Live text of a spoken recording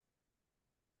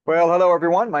Well, hello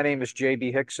everyone. My name is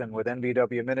J.B. Hickson with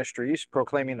NBW Ministries,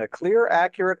 proclaiming the clear,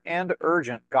 accurate, and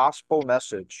urgent gospel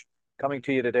message. Coming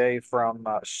to you today from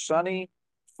sunny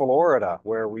Florida,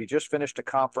 where we just finished a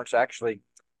conference actually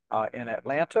in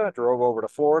Atlanta, drove over to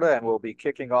Florida, and we'll be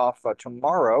kicking off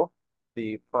tomorrow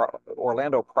the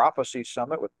Orlando Prophecy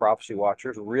Summit with Prophecy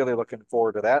Watchers. Really looking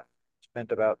forward to that.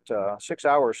 Spent about 6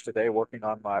 hours today working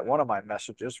on one of my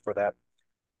messages for that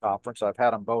conference. I've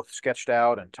had them both sketched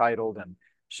out and titled and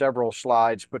several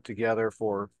slides put together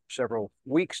for several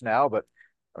weeks now, but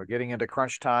are getting into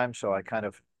crunch time, so I kind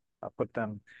of put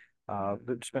them,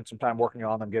 spent some time working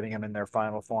on them, getting them in their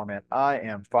final format. I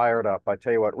am fired up. I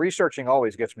tell you what, researching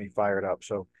always gets me fired up.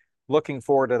 So looking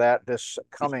forward to that this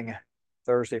coming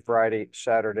Thursday, Friday,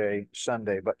 Saturday,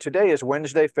 Sunday. But today is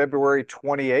Wednesday, February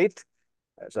 28th.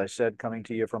 As I said, coming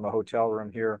to you from a hotel room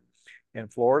here in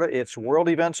Florida. It's World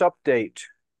Events Update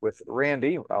with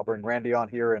Randy. I'll bring Randy on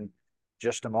here in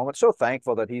just a moment. So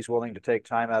thankful that he's willing to take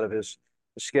time out of his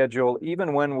schedule,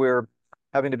 even when we're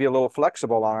having to be a little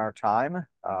flexible on our time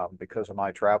because of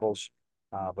my travels.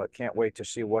 But can't wait to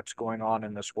see what's going on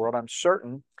in this world. I'm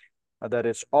certain that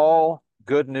it's all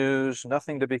good news,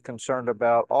 nothing to be concerned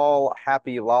about, all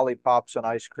happy lollipops and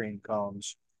ice cream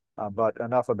cones. But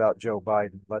enough about Joe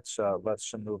Biden. Let's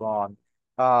move on.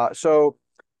 So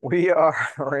we are,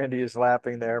 Randy is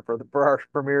laughing there for our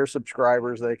premier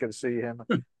subscribers. They can see him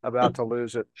about to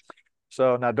lose it.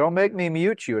 So now don't make me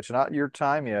mute you. It's not your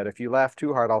time yet. If you laugh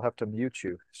too hard, I'll have to mute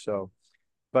you. So,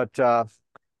 but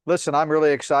listen, I'm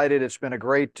really excited. It's been a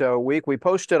great week. We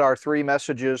posted our 3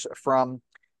 messages from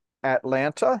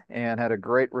Atlanta and had a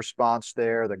great response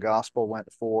there. The gospel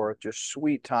went forth, just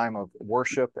sweet time of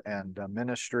worship and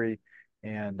ministry.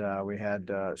 And we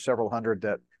had several hundred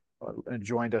that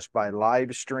joined us by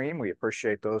live stream. We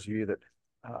appreciate those of you that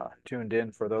tuned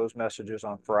in for those messages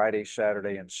on Friday,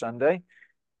 Saturday, and Sunday.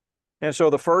 And so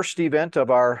the first event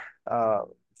of our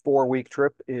 4-week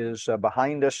trip is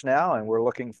behind us now, and we're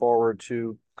looking forward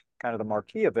to kind of the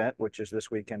marquee event, which is this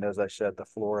weekend, as I said, the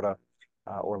Florida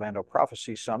Orlando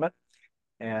Prophecy Summit.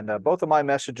 And both of my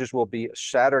messages will be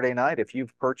Saturday night. If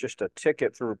you've purchased a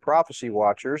ticket through Prophecy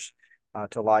Watchers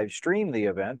to live stream the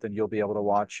event, then you'll be able to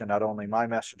watch not only my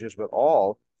messages, but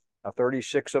all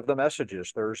 36 of the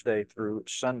messages, Thursday through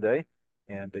Sunday.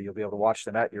 And you'll be able to watch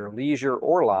them at your leisure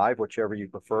or live, whichever you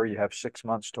prefer. You have 6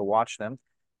 months to watch them.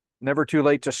 Never too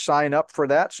late to sign up for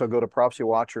that. So go to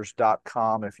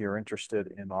prophecywatchers.com if you're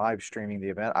interested in live streaming the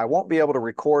event. I won't be able to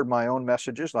record my own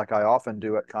messages like I often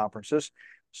do at conferences.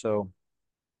 So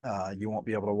you won't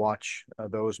be able to watch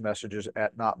those messages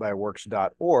at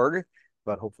notbyworks.org,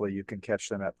 but hopefully you can catch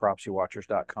them at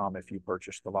prophecywatchers.com if you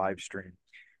purchase the live stream.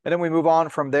 And then we move on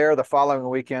from there. The following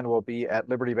weekend will be at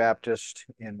Liberty Baptist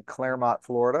in Claremont,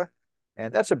 Florida.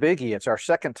 And that's a biggie. It's our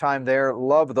second time there.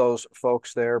 Love those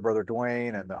folks there, Brother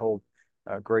Dwayne and the whole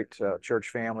great church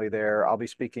family there. I'll be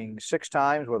speaking 6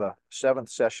 times with a 7th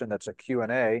session that's a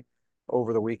Q&A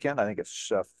over the weekend. I think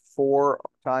it's 4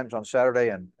 times on Saturday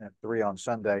and 3 on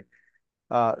Sunday.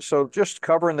 So just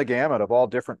covering the gamut of all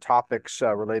different topics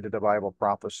related to Bible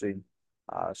prophecy.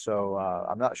 So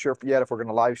I'm not sure yet if we're going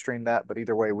to live stream that, but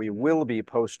either way, we will be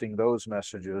posting those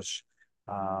messages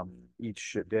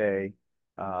each day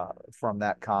from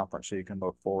that conference. So you can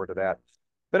look forward to that.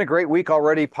 Been a great week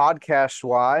already podcast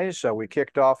wise. We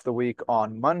kicked off the week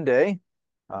on Monday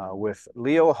with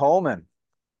Leo Holman.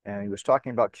 And he was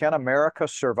talking about, can America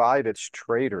survive its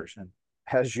traitors? And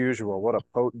as usual, what a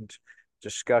potent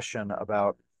discussion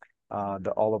about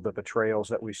all of the betrayals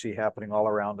that we see happening all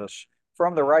around us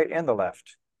from the right and the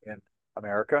left in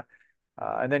America.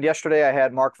 And then yesterday I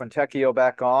had Mark Fontecchio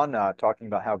back on talking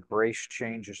about how grace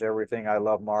changes everything. I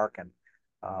love Mark, and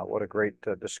what a great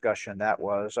discussion that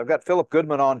was. I've got Philip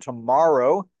Goodman on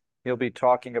tomorrow. He'll be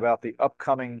talking about the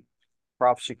upcoming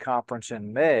Prophecy Conference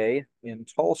in May in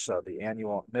Tulsa, the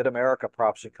annual Mid-America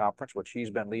Prophecy Conference, which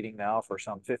he's been leading now for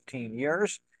some 15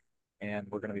 years. And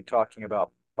we're going to be talking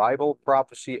about Bible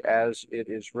prophecy as it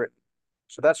is written.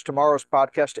 So that's tomorrow's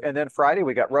podcast. And then Friday,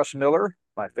 we got Russ Miller,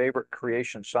 my favorite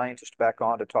creation scientist, back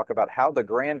on to talk about how the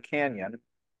Grand Canyon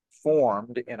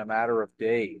formed in a matter of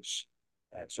days.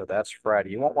 And so that's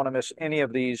Friday. You won't want to miss any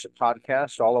of these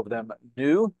podcasts, all of them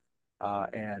new.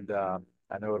 And I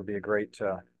know it'll be a great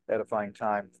edifying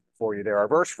time for you there. Our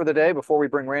verse for the day before we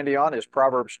bring Randy on is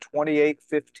Proverbs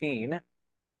 28:15.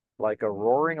 Like a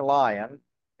roaring lion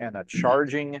and a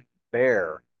charging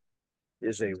bear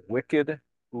is a wicked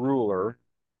ruler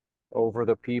over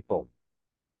the people.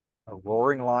 A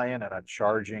roaring lion and a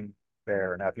charging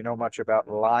bear. Now, if you know much about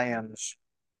lions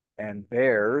and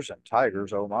bears and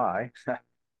tigers, oh my,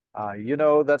 you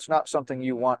know that's not something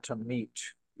you want to meet.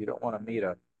 You don't want to meet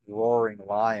a roaring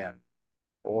lion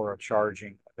or a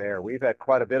charging bear. We've had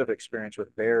quite a bit of experience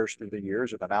with bears through the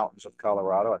years in the mountains of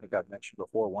Colorado. I think I've mentioned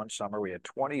before, one summer we had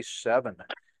 27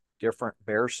 different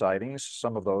bear sightings. A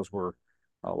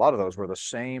lot of those were the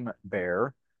same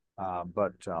bear,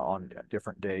 but on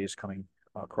different days coming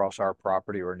across our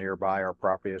property or nearby our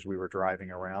property as we were driving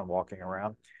around, walking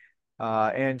around.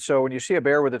 And so when you see a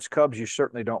bear with its cubs, you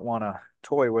certainly don't want to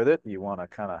toy with it. You want to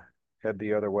kind of head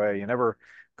the other way. You never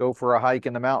go for a hike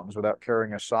in the mountains without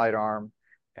carrying a sidearm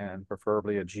and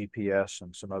preferably a GPS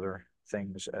and some other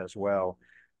things as well.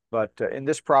 But in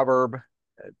this proverb,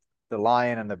 the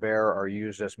lion and the bear are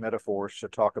used as metaphors to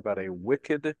talk about a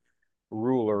wicked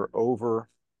ruler over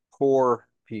poor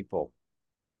people.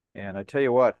 And I tell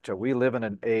you what, we live in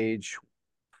an age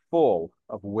full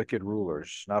of wicked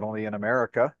rulers, not only in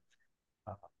America,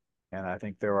 and I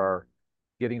think there are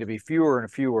getting to be fewer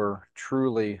and fewer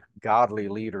truly godly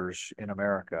leaders in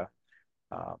America,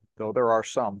 though there are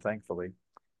some, thankfully.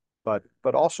 But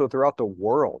also throughout the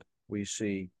world, we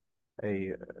see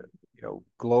a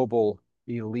global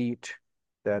elite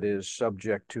that is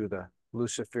subject to the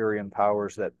Luciferian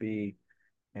powers that be,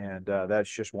 and that's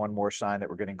just one more sign that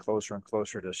we're getting closer and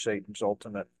closer to Satan's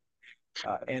ultimate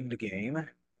end game,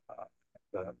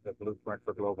 the blueprint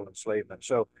for global enslavement.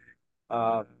 So,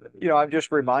 I'm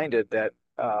just reminded that,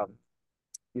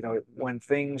 when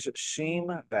things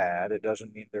seem bad, it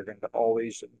doesn't mean they're going to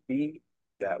always be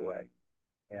that way.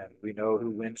 And we know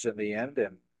who wins in the end.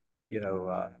 And,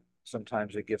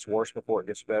 sometimes it gets worse before it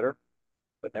gets better.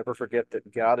 But never forget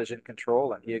that God is in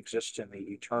control and he exists in the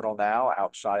eternal now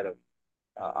outside of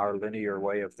our linear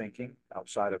way of thinking,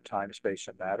 outside of time, space,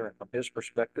 and matter. And from his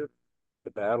perspective,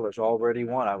 the battle is already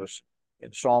won. I was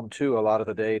in Psalm 2 a lot of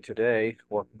the day today,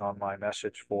 working on my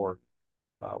message for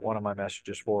one of my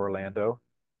messages for Orlando,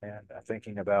 and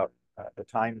thinking about the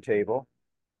timetable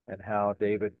and how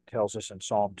David tells us in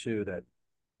Psalm 2 that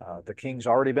the king's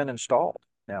already been installed.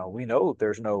 Now, we know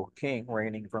there's no king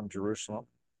reigning from Jerusalem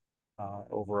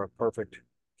over a perfect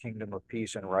kingdom of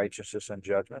peace and righteousness and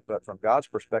judgment, but from God's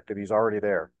perspective, he's already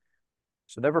there.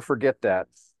 So never forget that,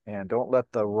 and don't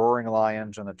let the roaring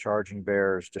lions and the charging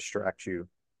bears distract you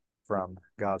from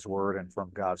God's word and from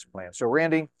God's plan. So,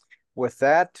 Randy, with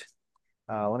that,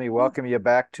 let me welcome you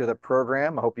back to the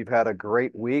program. I hope you've had a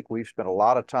great week. We've spent a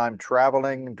lot of time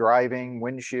traveling, driving,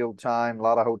 windshield time, a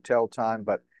lot of hotel time,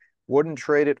 but wouldn't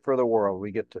trade it for the world.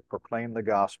 We get to proclaim the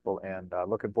gospel, and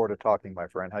looking forward to talking, my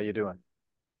friend. How you doing?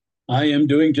 I am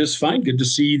doing just fine. Good to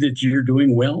see that you're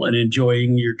doing well and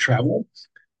enjoying your travel.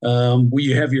 Will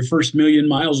you have your first million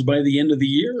miles by the end of the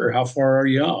year, or how far are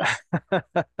you off?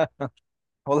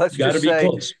 Well, Got to be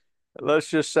close. let's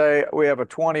just say we have a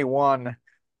 21.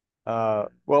 Well,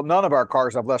 none of our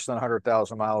cars have less than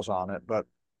 100,000 miles on it, but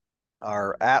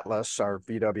our Atlas, our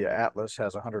VW Atlas,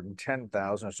 has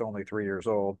 110,000. It's only 3 years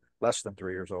old, less than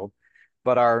 3 years old.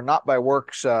 But our not by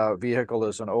works vehicle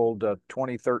is an old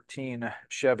 2013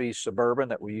 Chevy Suburban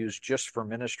that we use just for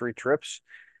ministry trips.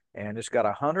 And it's got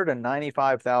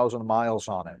 195,000 miles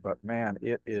on it. But man,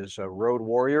 it is a road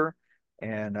warrior,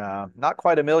 and not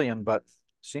quite a million, but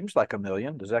seems like a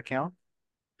million. Does that count?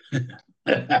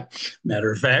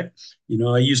 Matter of fact,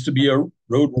 I used to be a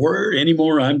road warrior.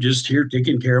 Anymore, I'm just here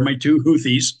taking care of my two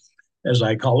Houthis, as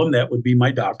I call them. That would be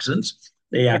my dachshunds.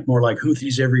 They act more like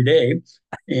Houthis every day.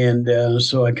 And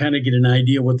so I kind of get an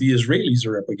idea what the Israelis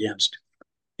are up against.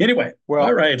 Anyway, all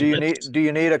Well, right. do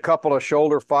you need a couple of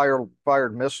shoulder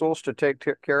fired missiles to take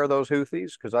care of those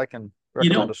Houthis? Because I can You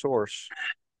recommend know, a source.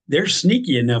 they're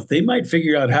sneaky enough. They might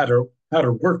figure out how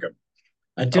to work them.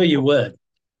 I tell you Oh, what,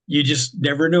 you just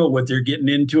never know what they're getting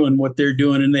into and what they're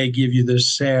doing, and they give you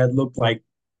this sad look like,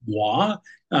 "Wah."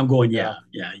 I'm going, yeah.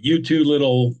 yeah, yeah, you two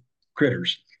little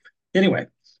critters. Anyway,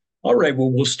 all right.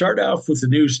 Well, we'll start off with the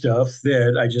new stuff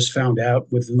that I just found out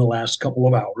within the last couple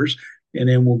of hours, and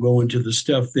then we'll go into the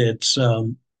stuff that's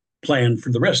planned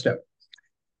for the rest of it.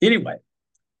 Anyway,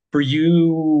 for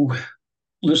you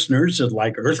listeners that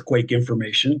like earthquake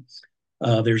information,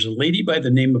 there's a lady by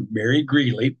the name of Mary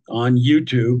Greeley on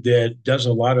YouTube that does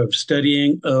a lot of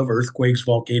studying of earthquakes,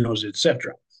 volcanoes,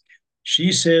 etc.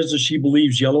 She says that she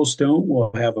believes Yellowstone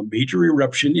will have a major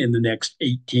eruption in the next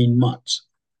 18 months.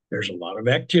 There's a lot of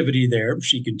activity there.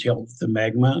 She can tell that the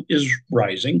magma is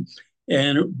rising,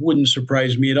 and it wouldn't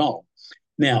surprise me at all.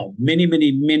 Now, many,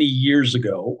 many, many years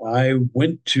ago, I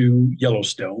went to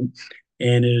Yellowstone,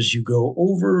 and as you go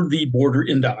over the border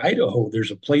into Idaho,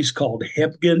 there's a place called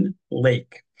Hebgen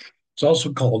Lake. It's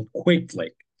also called Quake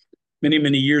Lake. Many,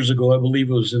 many years ago, I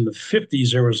believe it was in the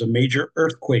 50s, there was a major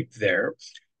earthquake there,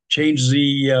 changed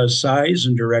the size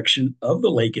and direction of the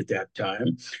lake at that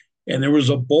time. And there was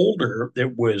a boulder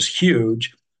that was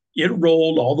huge it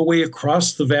rolled all the way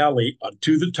across the valley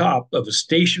to the top of a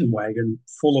station wagon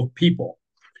full of people.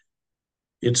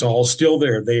 It's all still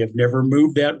there. They have never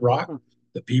moved that rock.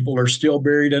 The people are still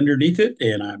buried underneath it.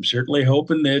 And I'm certainly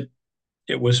hoping that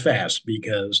it was fast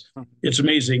because it's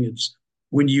amazing. It's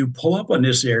when you pull up on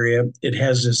this area, it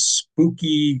has this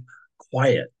spooky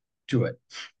quiet to it.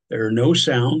 There are no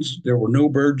sounds. There were no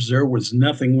birds. There was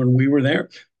nothing when we were there.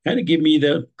 Kind of give me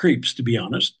the creeps, to be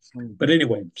honest. But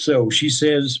anyway, so she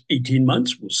says 18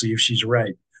 months. We'll see if she's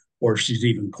right or if she's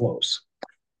even close.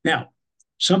 Now,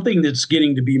 something that's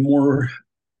getting to be more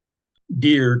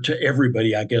dear to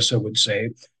everybody, I guess I would say,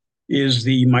 is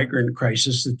the migrant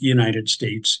crisis that the United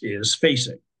States is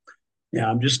facing.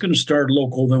 Now, I'm just going to start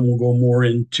local, then we'll go more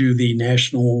into the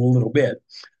national a little bit.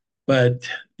 But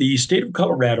the state of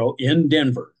Colorado in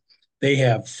Denver, they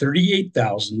have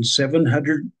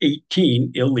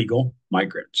 38,718 illegal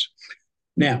migrants.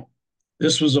 Now,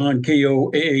 this was on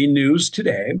KOAA News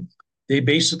today. They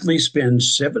basically spend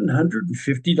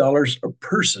 $750 a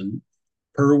person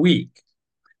per week.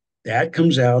 That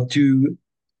comes out to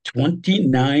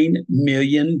 $29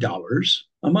 million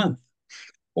a month.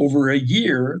 Over a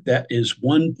year, that is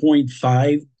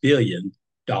 $1.5 billion.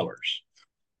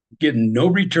 Getting no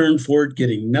return for it,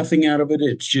 getting nothing out of it.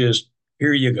 It's just,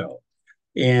 here you go.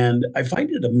 And I find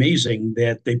it amazing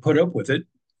that they put up with it.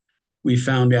 We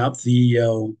found out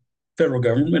the federal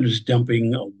government is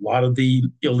dumping a lot of the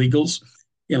illegals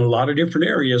in a lot of different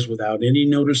areas without any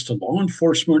notice to law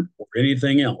enforcement or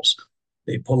anything else.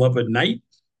 They pull up at night,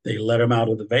 they let them out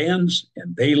of the vans,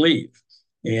 and they leave.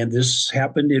 And this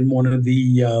happened in one of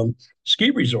the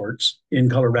ski resorts in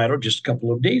Colorado just a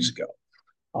couple of days ago.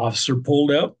 Officer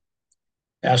pulled up,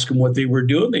 asked him what they were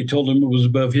doing. They told him it was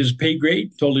above his pay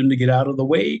grade, told him to get out of the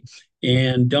way,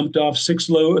 and dumped off six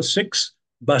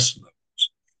bus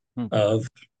loads of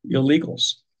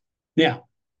illegals. Now,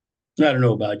 I don't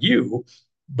know about you,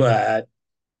 but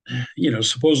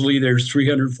supposedly there's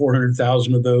 300,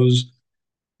 400,000 of those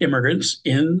immigrants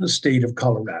in the state of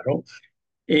Colorado.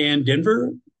 And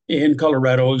Denver and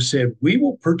Colorado have said, we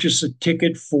will purchase a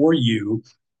ticket for you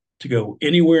to go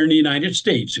anywhere in the United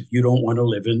States if you don't want to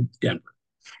live in Denver.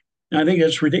 And I think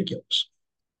that's ridiculous.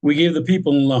 We gave the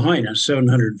people in Lahaina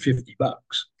 $750.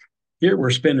 Here we're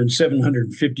spending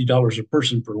 $750 a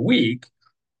person per week,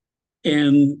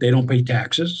 and they don't pay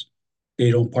taxes.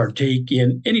 They don't partake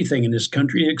in anything in this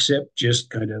country except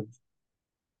just kind of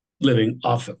living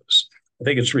off of us. I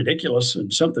think it's ridiculous,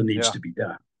 and something needs to be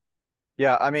done.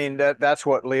 Yeah, I mean that's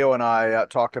what Leo and I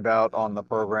talked about on the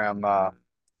program.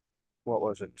 What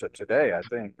was it today? I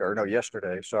think, or no,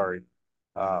 yesterday. Sorry.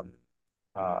 Um,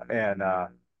 and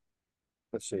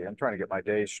let's see. I'm trying to get my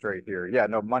days straight here. Yeah,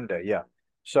 no, Monday. Yeah.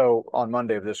 So on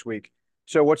Monday of this week.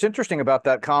 So what's interesting about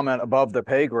that comment above the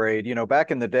pay grade, back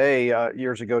in the day,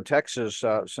 years ago, Texas,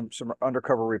 some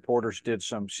undercover reporters did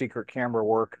some secret camera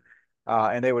work,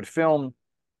 and they would film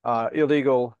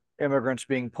illegal immigrants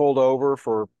being pulled over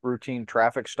for routine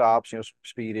traffic stops,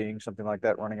 speeding, something like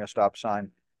that, running a stop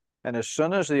sign. And as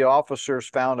soon as the officers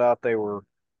found out they were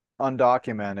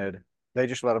undocumented, they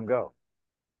just let them go.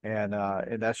 And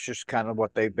that's just kind of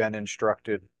what they've been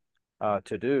instructed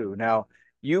to do. Now,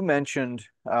 you mentioned,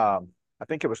 I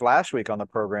think it was last week on the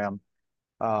program,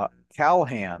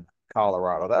 Calhan,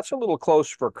 Colorado. That's a little close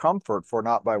for comfort for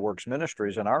Not by Works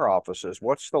Ministries in our offices.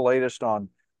 What's the latest on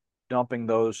dumping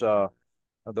those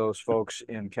folks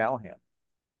in Calhan?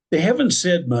 They haven't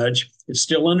said much. It's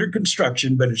still under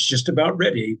construction, but it's just about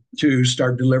ready to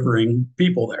start delivering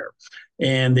people there.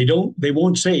 And they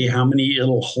won't say how many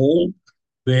it'll hold,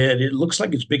 but it looks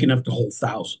like it's big enough to hold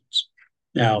thousands.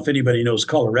 Now, if anybody knows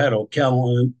Colorado,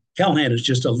 Calhan is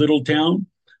just a little town.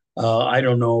 I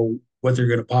don't know what they're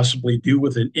going to possibly do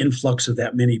with an influx of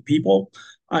that many people.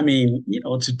 I mean,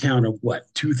 it's a town of what,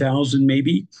 2,000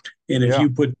 maybe? And if you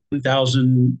put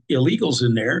 10,000 illegals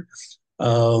in there,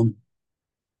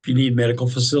 if you need medical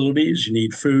facilities, you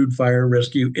need food, fire,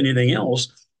 rescue, anything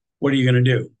else, what are you going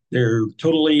to do? They're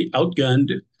totally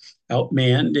outgunned,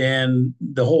 outmanned, and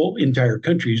the whole entire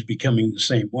country is becoming the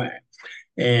same way.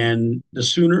 And the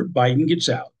sooner Biden gets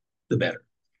out, the better.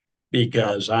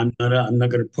 Because I'm not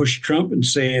going to push Trump and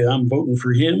say I'm voting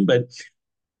for him, but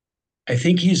I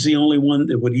think he's the only one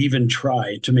that would even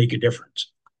try to make a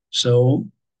difference. So,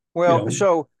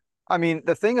 so I mean,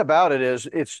 the thing about it is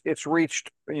it's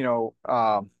reached,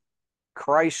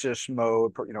 crisis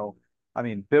mode, I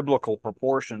mean, biblical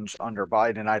proportions under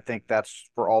Biden. I think that's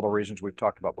for all the reasons we've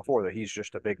talked about before, that he's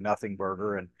just a big nothing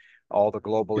burger and all the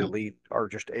global elite are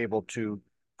just able to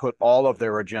put all of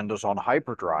their agendas on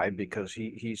hyperdrive because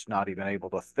he's not even able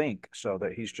to think, so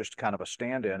that he's just kind of a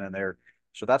stand-in, and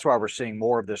So that's why we're seeing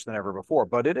more of this than ever before.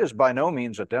 But it is by no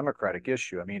means a Democratic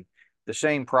issue. I mean, the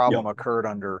same Yep. problem occurred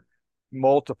under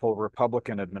multiple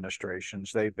Republican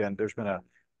administrations. There's been a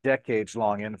decades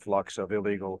long influx of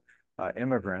illegal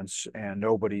immigrants, and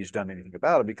nobody's done anything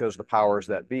about it because the powers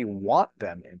that be want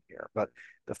them in here. But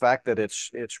the fact that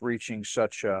it's reaching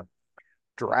such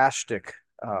drastic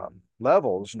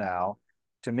levels now,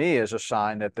 to me, is a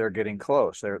sign that they're getting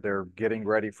close. They're getting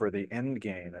ready for the end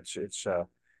game. It's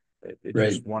Right.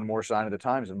 just one more sign of the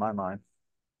times in my mind.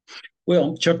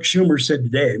 Well, Chuck Schumer said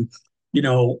today, you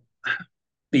know,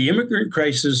 the immigrant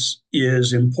crisis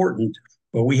is important,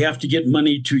 but we have to get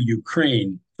money to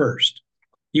Ukraine first.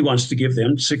 He wants to give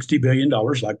them $60 billion,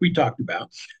 like we talked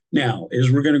about. Now, as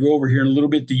we're going to go over here in a little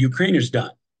bit, the Ukraine is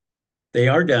done. They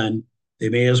are done. They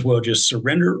may as well just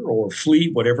surrender or flee,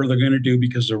 whatever they're going to do,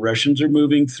 because the Russians are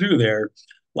moving through there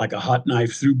like a hot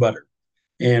knife through butter.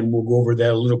 And we'll go over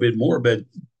that a little bit more, but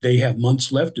they have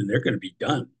months left and they're going to be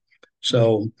done.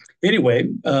 So, anyway,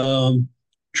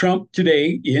 Trump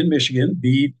today in Michigan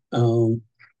beat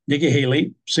Nikki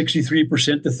Haley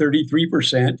 63% to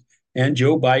 33%. And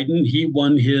Joe Biden, he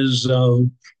won his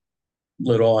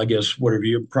little, I guess, whatever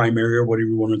you primary or whatever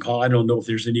you want to call it. I don't know if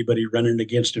there's anybody running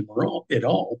against him at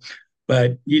all,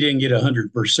 but he didn't get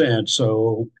 100%.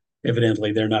 So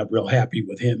evidently they're not real happy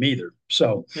with him either.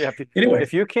 So Yeah, anyway,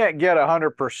 if you can't get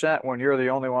 100% when you're the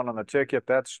only one on the ticket,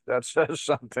 that says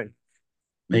something.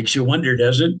 makes you wonder,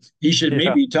 doesn't it? He should Yeah,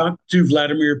 maybe talk to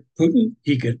Vladimir Putin.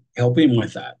 He could help him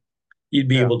with that. He'd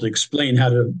be yeah. able to explain how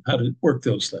to work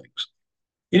those things.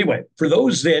 Anyway, for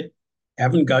those that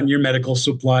haven't gotten your medical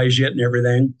supplies yet and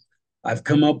everything, I've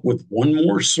come up with one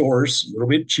more source, a little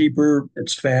bit cheaper.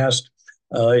 It's fast.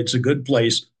 It's a good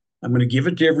place. I'm going to give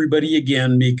it to everybody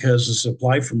again because the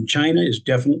supply from China is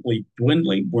definitely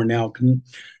dwindling. We're now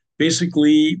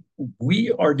basically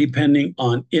we are depending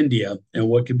on India and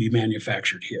what can be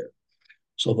manufactured here.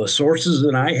 So the sources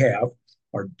that I have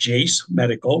are Jase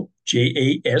Medical,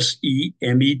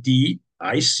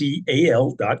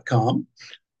 JASEMEDICAL.com,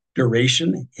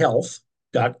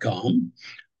 durationhealth.com,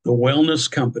 the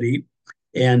Wellness Company,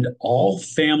 and All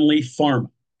Family Pharma,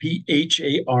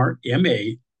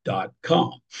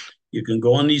 PHARMA.com. You can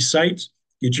go on these sites,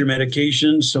 get your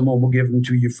medications. Someone will give them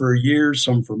to you for a year,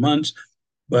 some for months,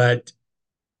 but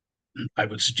I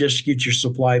would suggest you get your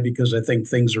supply because I think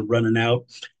things are running out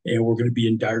and we're going to be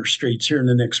in dire straits here in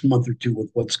the next month or two with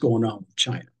what's going on with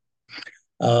China.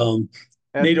 Um,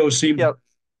 And NATO seems, yeah,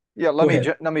 yeah, go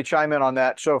ahead. let me chime in on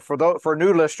that. So for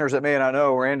new listeners that may not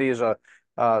know, Randy is a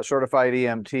certified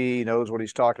EMT, knows what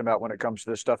he's talking about when it comes to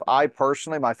this stuff. I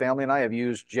personally, my family and I have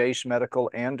used Jace Medical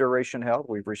and Duration Health.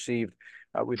 We've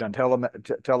done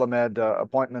telemed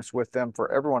appointments with them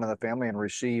for everyone in the family and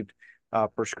received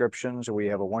prescriptions. We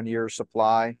have a 1 year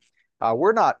supply.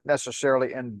 We're not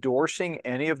necessarily endorsing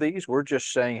any of these. We're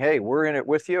just saying, hey, we're in it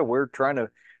with you. We're trying to,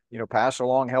 pass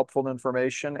along helpful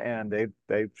information, and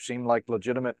they seem like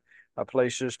legitimate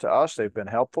places to us. They've been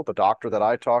helpful. The doctor that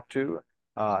I talked to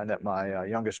and that my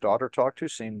youngest daughter talked to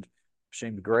seemed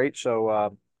great.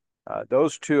 So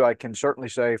those two I can certainly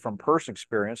say from personal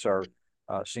experience are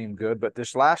seem good. But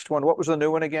this last one, what was the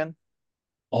new one again?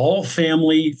 All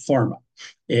Family Pharma.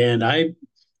 And I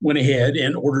went ahead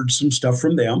and ordered some stuff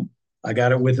from them. I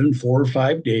got it within 4 or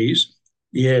 5 days.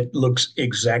 It looks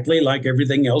exactly like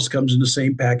everything else, comes in the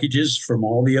same packages from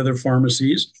all the other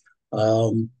pharmacies.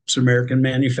 It's American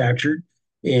manufactured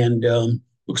and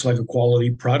looks like a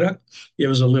quality product. It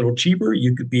was a little cheaper.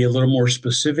 You could be a little more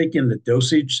specific in the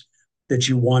dosage that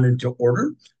you wanted to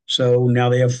order. So now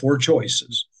they have four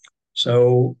choices.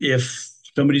 So if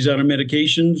somebody's out of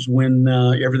medications when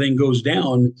everything goes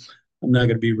down, I'm not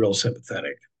going to be real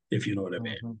sympathetic, if you know what I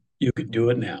mean. Mhm. You could do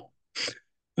it Mhm. now.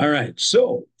 All right.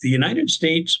 So the United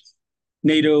States,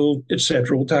 NATO,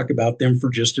 etc. We'll talk about them for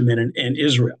just a minute, and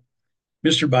Israel.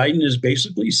 Mr. Biden has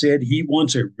basically said he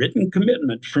wants a written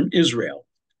commitment from Israel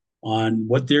on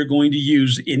what they're going to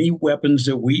use any weapons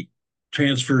that we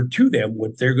transfer to them,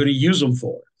 what they're going to use them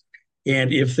for.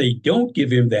 And if they don't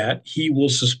give him that, he will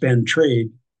suspend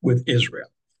trade with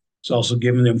Israel. It's also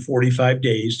given them 45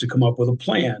 days to come up with a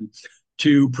plan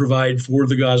to provide for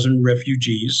the Gazan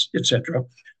refugees, etc.,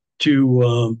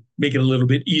 to make it a little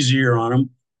bit easier on them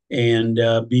and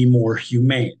be more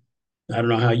humane. I don't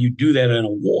know how you do that in a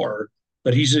war,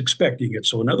 but he's expecting it.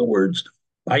 So, in other words,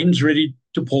 Biden's ready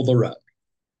to pull the rug.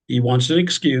 He wants an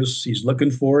excuse. He's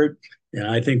looking for it. And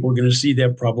I think we're going to see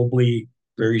that probably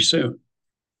very soon.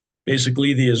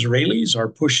 Basically, the Israelis are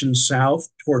pushing south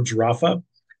towards Rafah.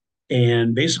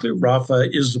 And basically,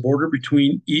 Rafah is the border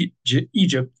between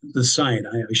Egypt, the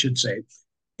Sinai, I should say,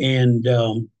 and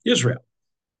Israel.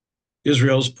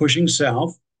 Israel's pushing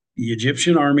south. The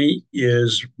Egyptian army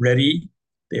is ready.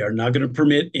 They are not going to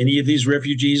permit any of these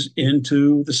refugees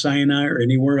into the Sinai or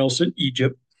anywhere else in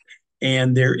Egypt.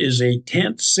 And there is a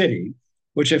tent city,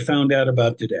 which I found out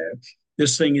about today.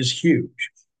 This thing is huge.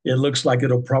 It looks like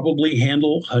it'll probably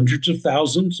handle hundreds of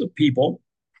thousands of people.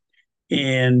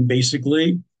 And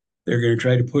basically, they're going to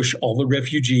try to push all the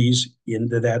refugees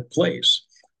into that place.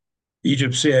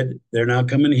 Egypt said they're not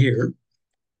coming here.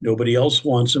 Nobody else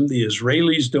wants them. The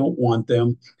Israelis don't want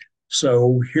them.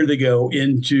 So here they go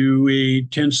into a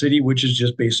tent city, which is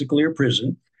just basically a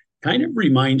prison. Kind of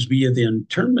reminds me of the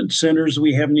internment centers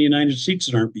we have in the United States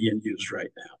that aren't being used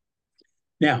right now.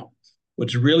 Now,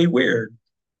 what's really weird,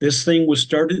 this thing was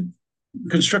started,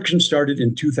 construction started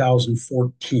in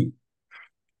 2014,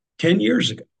 10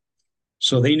 years ago.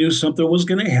 So they knew something was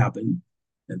going to happen.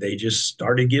 And they just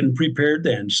started getting prepared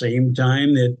then. Same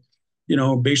time that,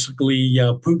 basically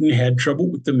Putin had trouble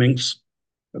with the Minsk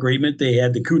agreement. They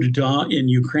had the coup d'etat in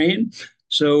Ukraine.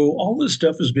 So all this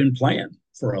stuff has been planned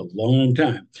for a long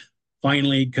time,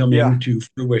 finally Yeah. coming to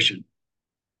fruition.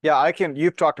 Yeah,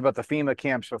 you've talked about the FEMA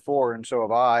camps before, and so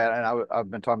have I, and I've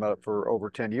been talking about it for over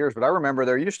 10 years. But I remember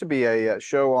there used to be a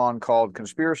show on called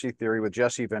Conspiracy Theory with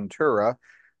Jesse Ventura.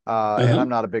 And Uh-huh. I'm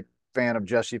not a big fan of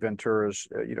Jesse Ventura's,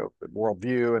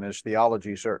 worldview and his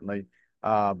theology, certainly.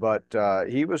 But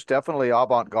he was definitely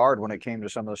avant-garde when it came to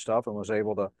some of the stuff and was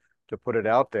able to put it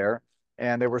out there.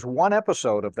 And there was one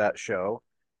episode of that show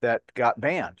that got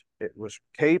banned. It was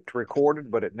taped,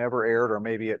 recorded, but it never aired, or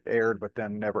maybe it aired, but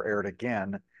then never aired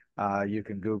again. You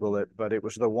can Google it, but it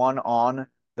was the one on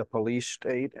the police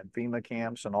state and FEMA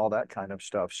camps and all that kind of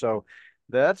stuff. So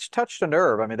that's touched a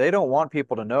nerve. I mean, they don't want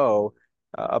people to know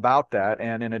about that.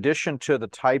 And in addition to the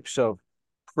types of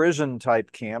prison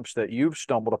type camps that you've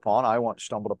stumbled upon, I once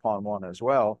stumbled upon one as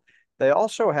well. They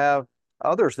also have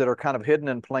others that are kind of hidden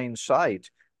in plain sight.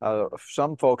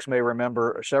 Some folks may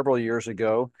remember several years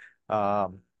ago,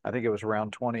 I think it was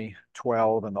around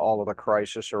 2012 and all of the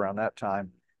crisis around that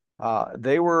time.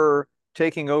 They were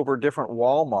taking over different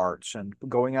Walmarts and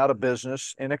going out of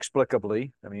business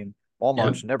inexplicably. I mean, Yep.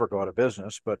 Walmarts never go out of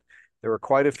business, but there were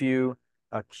quite a few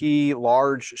key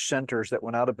large centers that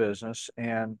went out of business,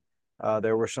 and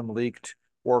there were some leaked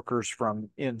workers from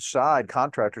inside,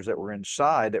 contractors that were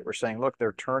inside that were saying, look,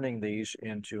 they're turning these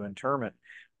into internment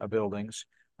buildings.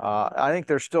 I think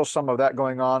there's still some of that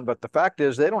going on, but the fact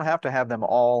is they don't have to have them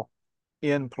all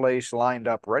in place, lined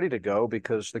up, ready to go,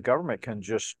 because the government can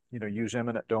just, use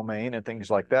eminent domain and things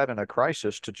like that in a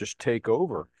crisis to just take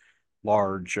over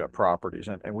large properties.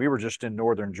 And we were just in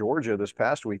northern Georgia this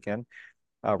past weekend,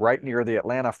 right near the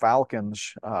Atlanta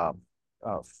Falcons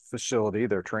facility,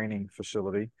 their training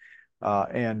facility.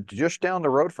 And just down the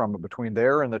road from it, between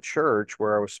there and the church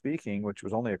where I was speaking, which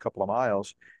was only a couple of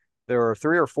miles, there are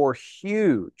three or four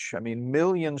huge, I mean,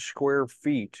 million square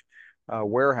feet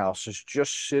warehouses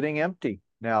just sitting empty.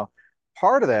 Now,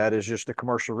 part of that is just the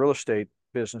commercial real estate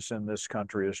business in this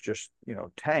country is just,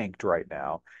 tanked right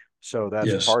now. So that's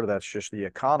Yes. part of that's just the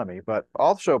economy. But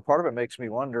also part of it makes me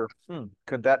wonder,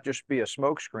 could that just be a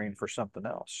smokescreen for something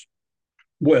else?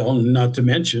 Well, not to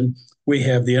mention, we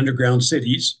have the underground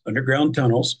cities, underground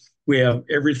tunnels. We have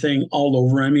everything all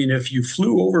over. I mean, if you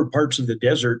flew over parts of the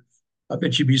desert, I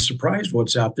bet you'd be surprised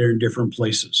what's out there in different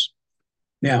places.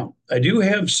 Now, I do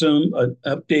have some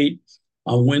update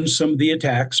on when some of the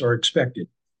attacks are expected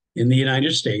in the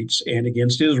United States and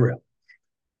against Israel.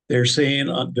 They're saying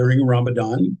during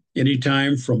Ramadan,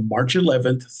 anytime from March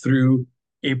 11th through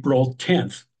April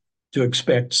 10th, to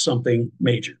expect something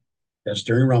major. That's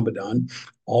during Ramadan.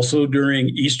 Also during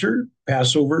Easter,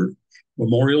 Passover,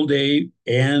 Memorial Day,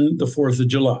 and the 4th of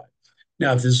July.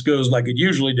 Now, if this goes like it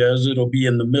usually does, it'll be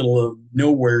in the middle of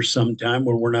nowhere sometime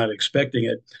when we're not expecting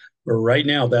it. But right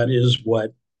now, that is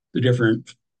what the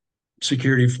different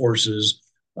security forces,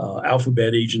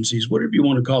 alphabet agencies, whatever you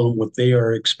want to call them, what they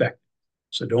are expecting.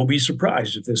 So don't be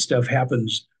surprised if this stuff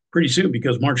happens pretty soon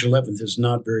because March 11th is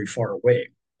not very far away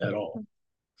at all.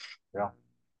 Yeah.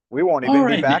 We won't All even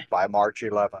be right. back by March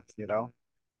 11th.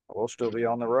 We'll still be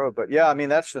on the road. But yeah, I mean,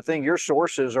 that's the thing. Your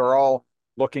sources are all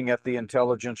looking at the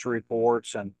intelligence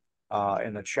reports and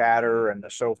the chatter and the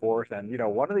so forth. And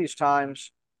one of these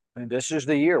times, and this is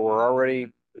the year, we're already,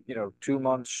 2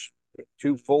 months,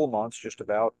 2 full months just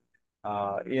about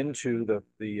into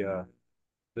the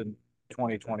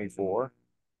 2024.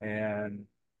 And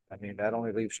I mean, that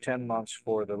only leaves 10 months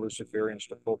for the Luciferians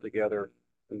to pull together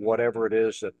whatever it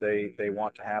is that they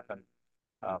want to happen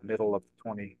middle of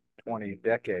 2020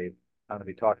 decade. I'm going to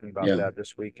be talking about Yeah. that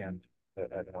this weekend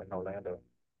in Orlando.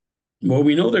 Well,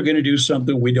 we know they're going to do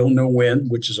something. We don't know when,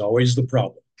 which is always the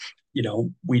problem.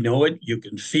 We know it, you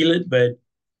can feel it, but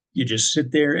you just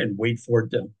sit there and wait for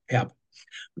it to happen.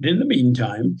 But in the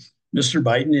meantime, Mr.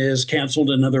 Biden has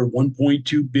canceled another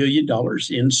 $1.2 billion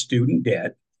in student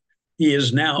debt. He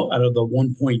is now, out of the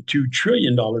 $1.2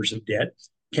 trillion of debt,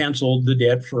 canceled the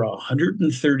debt for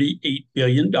 $138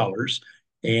 billion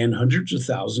and hundreds of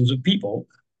thousands of people,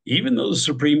 even though the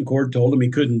Supreme Court told him he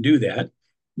couldn't do that.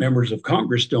 Members of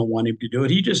Congress don't want him to do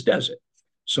it. He just does it.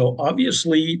 So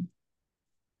obviously,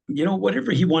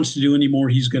 whatever he wants to do anymore,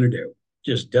 he's going to do.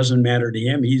 Just doesn't matter to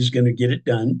him. He's going to get it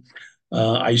done.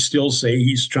 I still say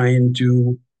he's trying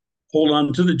to hold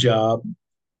on to the job,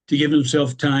 to give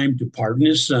himself time to pardon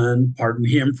his son, pardon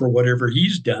him for whatever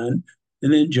he's done,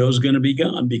 and then Joe's going to be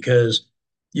gone because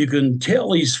you can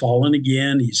tell he's fallen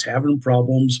again. He's having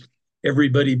problems.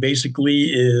 Everybody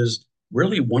basically is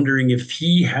really wondering if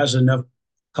he has enough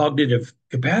cognitive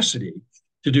capacity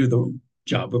to do the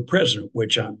job of president,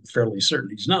 which I'm fairly certain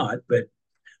he's not. But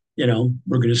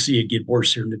we're going to see it get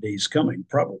worse here in the days coming,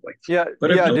 probably. Yeah,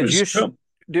 But I've yeah. noticed Trump.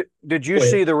 Did you Go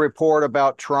ahead. see the report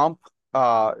about Trump?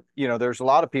 There's a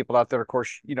lot of people out there, of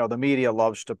course, the media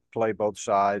loves to play both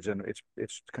sides and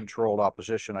it's controlled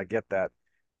opposition. I get that.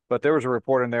 But there was a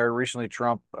report in there recently.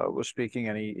 Trump was speaking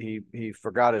and he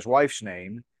forgot his wife's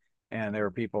name, and there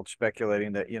were people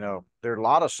speculating that there are a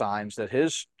lot of signs that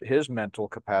his mental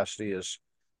capacity is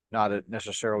not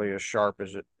necessarily as sharp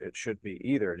as it should be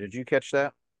either. Did you catch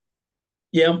that?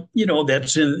 Yeah,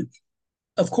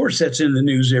 of course, that's in the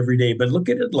news every day. But look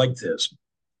at it like this: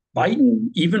 Biden,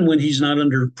 even when he's not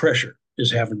under pressure,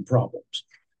 is having problems.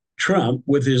 Trump,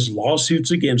 with his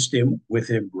lawsuits against him, with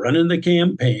him running the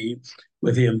campaign,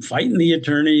 with him fighting the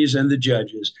attorneys and the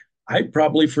judges, I'd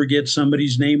probably forget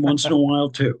somebody's name once in a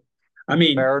while too. I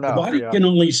mean, Fair the enough. body Yeah, can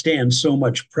only stand so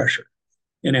much pressure.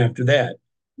 And after that,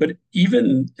 but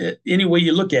even any way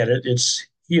you look at it, it's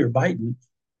here, Biden,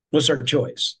 what's our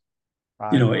choice? I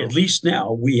At know. least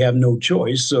now we have no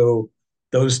choice. So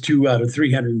those two out of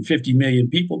 350 million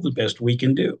people, the best we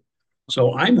can do.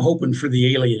 So I'm hoping for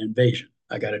the alien invasion.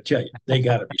 I got to tell you, they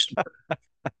got to be smart.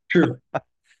 Truly.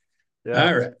 Yeah.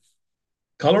 All right.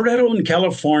 Colorado and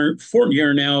California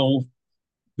are now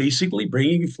basically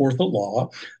bringing forth a law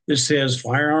that says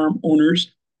firearm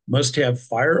owners must have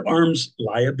firearms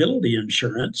liability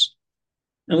insurance.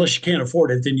 Unless you can't afford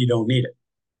it, then you don't need it.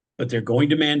 But they're going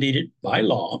to mandate it by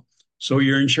law. So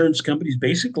your insurance company is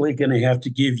basically going to have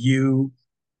to give you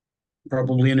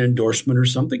probably an endorsement or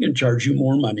something and charge you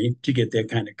more money to get that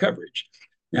kind of coverage.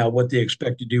 Now, what they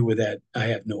expect to do with that, I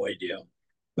have no idea.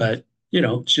 But,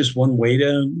 it's just one way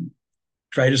to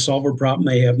try to solve a problem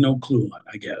they have no clue on,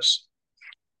 I guess.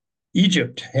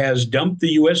 Egypt has dumped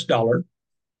the US dollar,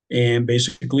 and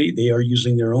basically they are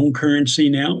using their own currency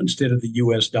now instead of the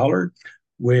US dollar,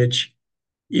 which,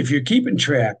 if you're keeping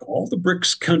track, all the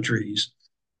BRICS countries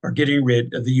are getting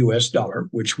rid of the US dollar,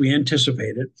 which we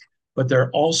anticipated, but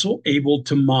they're also able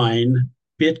to mine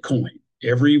Bitcoin,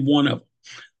 every one of them.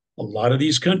 A lot of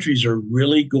these countries are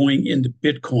really going into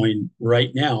Bitcoin right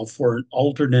now for an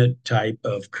alternate type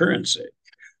of currency.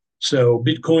 So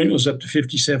Bitcoin was up to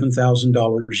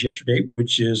 $57,000 yesterday,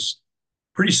 which is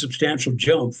a pretty substantial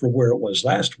jump for where it was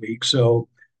last week. So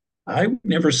I would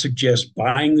never suggest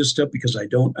buying this stuff because I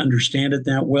don't understand it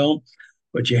that well.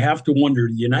 But you have to wonder,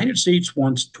 the United States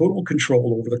wants total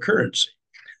control over the currency.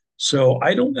 So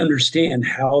I don't understand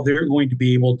how they're going to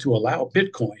be able to allow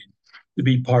Bitcoin to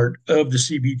be part of the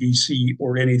CBDC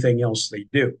or anything else they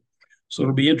do. So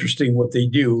it'll be interesting what they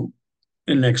do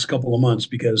in the next couple of months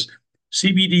because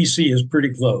CBDC is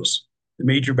pretty close. The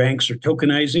major banks are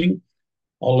tokenizing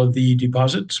all of the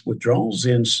deposits, withdrawals,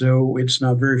 and so it's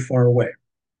not very far away.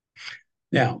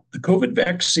 Now, the COVID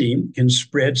vaccine can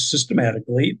spread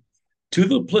systematically to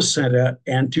the placenta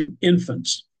and to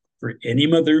infants. For any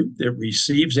mother that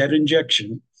receives that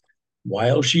injection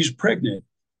while she's pregnant,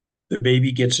 the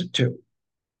baby gets it too.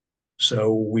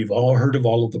 So we've all heard of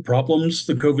all of the problems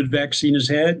the COVID vaccine has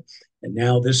had. And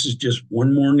now this is just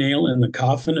one more nail in the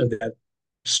coffin of that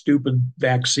stupid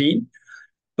vaccine.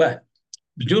 But I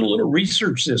was doing a little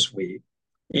research this week,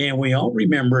 and we all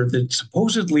remember that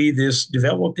supposedly this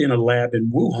developed in a lab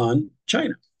in Wuhan,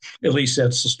 China. At least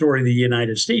that's the story the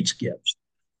United States gives.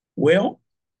 Well,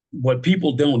 what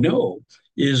people don't know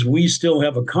is we still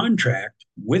have a contract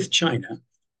with China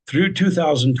through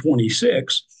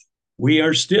 2026. We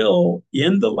are still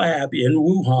in the lab in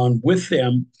Wuhan with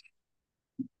them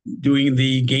doing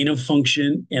the gain of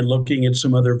function and looking at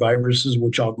some other viruses,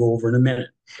 which I'll go over in a minute.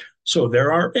 So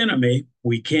they're our enemy.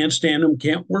 We can't stand them,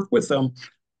 can't work with them,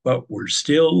 but we're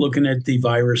still looking at the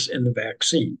virus and the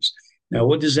vaccines. Now,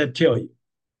 what does that tell you?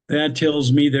 that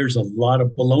tells me there's a lot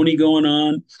of baloney going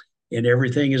on and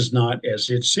everything is not as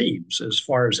it seems as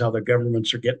far as how the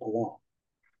governments are getting along.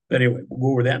 But anyway, we'll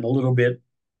go over that in a little bit.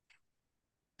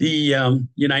 The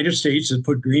United States has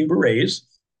put Green Berets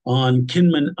on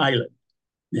Kinmen Island.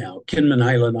 Now, Kinmen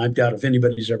Island, I doubt if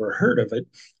anybody's ever heard of it,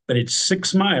 but it's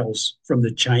 6 miles from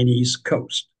the Chinese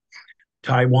coast.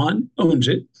 Taiwan owns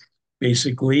it,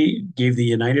 basically gave the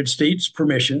United States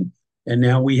permission, and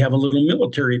now we have a little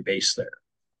military base there.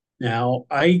 Now,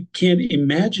 I can't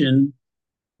imagine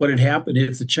what had happened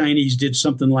if the Chinese did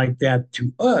something like that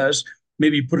to us,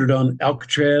 maybe put it on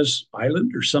Alcatraz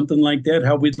Island or something like that,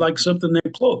 how we'd like something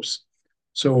that close.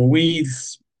 So when we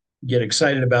get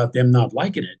excited about them not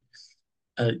liking it,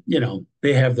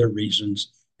 they have their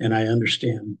reasons, and I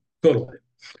understand totally.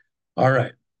 All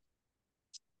right.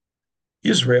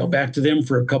 Israel, back to them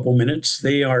for a couple minutes.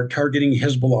 They are targeting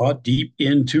Hezbollah deep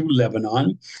into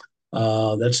Lebanon.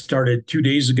 That started 2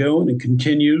 days ago and it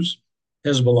continues.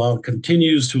 Hezbollah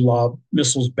continues to lob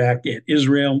missiles back at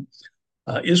Israel.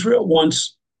 Israel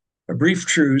wants a brief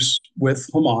truce with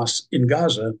Hamas in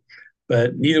Gaza,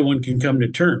 but neither one can come to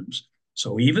terms.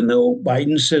 So even though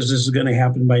Biden says this is going to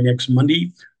happen by next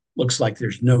Monday, looks like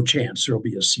there's no chance there'll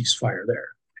be a ceasefire there.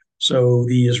 So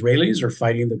the Israelis are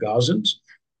fighting the Gazans.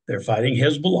 They're fighting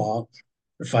Hezbollah.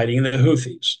 They're fighting the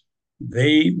Houthis.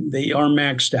 They are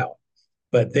maxed out,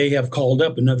 but they have called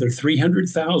up another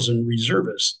 300,000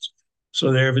 reservists.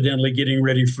 So they're evidently getting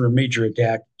ready for a major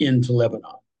attack into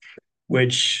Lebanon,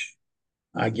 which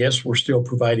I guess we're still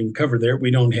providing cover there.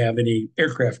 We don't have any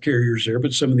aircraft carriers there,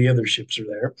 but some of the other ships are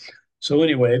there. So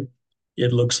anyway,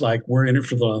 it looks like we're in it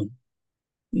for the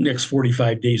next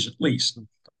 45 days at least.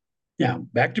 Now,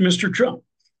 back to Mr. Trump.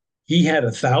 He had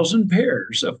 1,000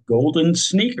 pairs of golden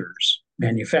sneakers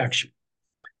manufactured.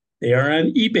 They are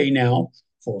on eBay now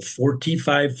for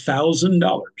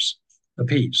 $45,000 a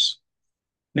piece.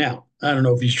 Now, I don't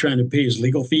know if he's trying to pay his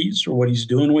legal fees or what he's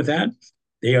doing with that.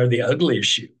 They are the ugliest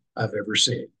shoe I've ever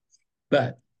seen.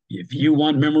 But if you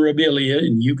want memorabilia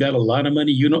and you got a lot of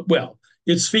money, well,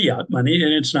 it's fiat money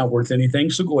and it's not worth anything.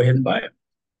 So go ahead and buy it.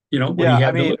 What do you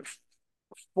have to look?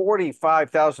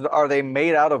 45,000. Are they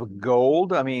made out of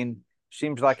gold? I mean,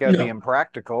 seems like that'd be No,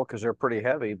 impractical because they're pretty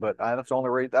heavy. But that's the only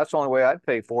way I'd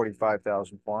pay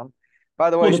 45,000 for them. By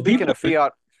the way, well, the speaking people, of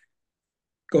fiat,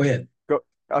 go ahead.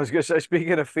 I was going to say,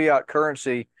 speaking of fiat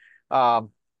currency, I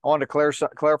wanted to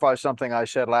clarify something I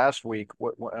said last week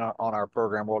on our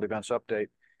program, World Events Update.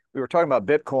 We were talking about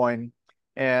Bitcoin,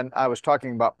 and I used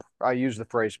the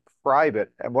phrase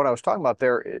private. And what I was talking about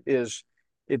there is,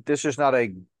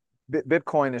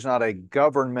 Bitcoin is not a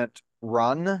government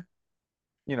run,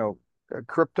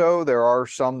 crypto. There are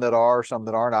some that are, some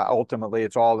that aren't. Ultimately,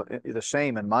 it's all the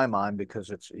same in my mind because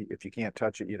if you can't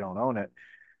touch it, you don't own it.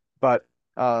 But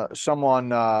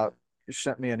someone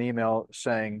sent me an email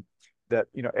saying that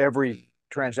every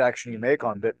transaction you make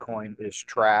on Bitcoin is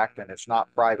tracked and it's not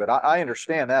private. I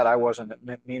understand that. I wasn't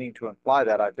meaning to imply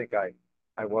that. I think I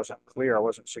wasn't clear. I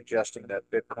wasn't suggesting that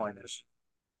Bitcoin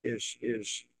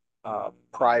is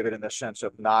private in the sense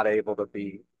of not able to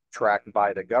be tracked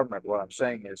by the government. What I'm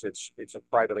saying is it's a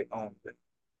privately owned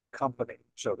company,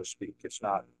 so to speak. It's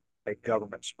not a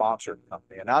government sponsored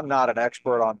company. And I'm not an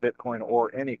expert on Bitcoin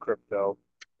or any crypto,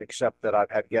 except that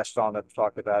I've had guests on that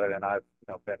talked about it, and I've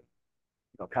been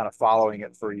kind of following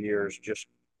it for years, just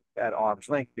at arm's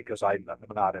length because I'm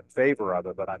not in favor of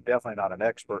it, but I'm definitely not an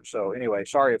expert. So anyway,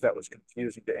 sorry if that was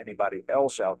confusing to anybody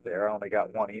else out there. I only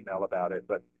got one email about it,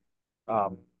 but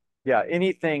yeah,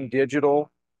 anything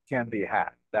digital can be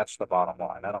hacked. That's the bottom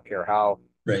line. I don't care how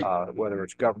Right. whether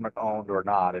it's government owned or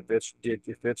not. If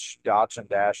it's dots and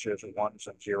dashes, ones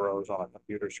and zeros on a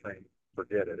computer screen,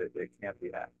 forget it. It can't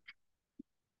be hacked.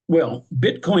 Well,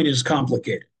 Bitcoin is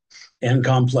complicated and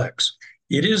complex.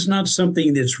 It is not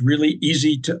something that's really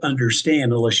easy to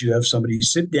understand unless you have somebody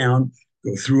sit down,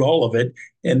 go through all of it,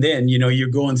 and then you're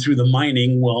going through the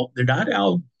mining. Well, they're not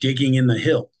out digging in the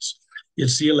hills.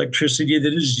 It's the electricity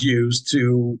that is used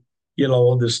to get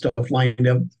all of this stuff lined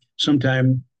up.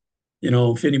 Sometime,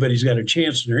 if anybody's got a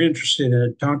chance and they're interested in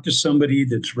it, talk to somebody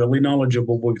that's really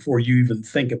knowledgeable before you even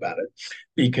think about it,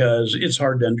 because it's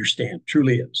hard to understand,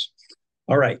 truly is.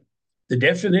 All right. The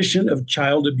definition of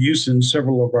child abuse in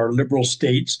several of our liberal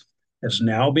states has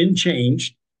now been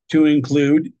changed to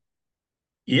include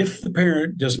if the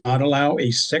parent does not allow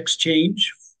a sex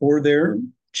change for their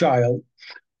child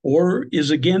or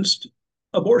is against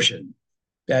abortion.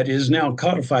 That is now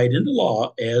codified into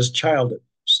law as child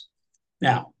abuse.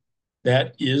 Now,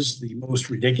 that is the most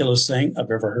ridiculous thing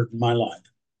I've ever heard in my life.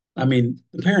 I mean,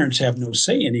 the parents have no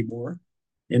say anymore.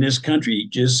 In this country, it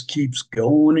just keeps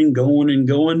going and going and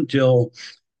going till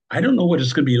I don't know what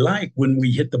it's going to be like when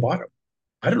we hit the bottom.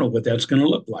 I don't know what that's going to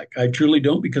look like. I truly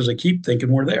don't because I keep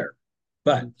thinking we're there.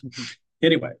 But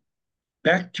anyway,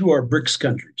 back to our BRICS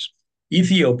countries.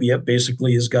 Ethiopia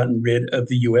basically has gotten rid of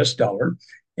the US dollar,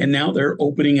 and now they're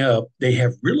opening up. They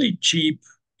have really cheap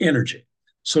energy.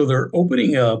 So they're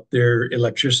opening up their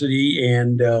electricity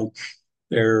and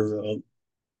their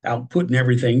output and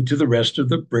everything to the rest of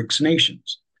the BRICS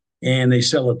nations. And they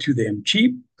sell it to them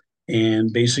cheap.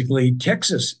 And basically,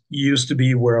 Texas used to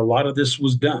be where a lot of this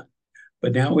was done,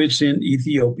 but now it's in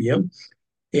Ethiopia.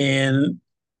 And,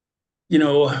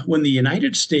 when the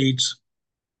United States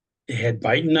had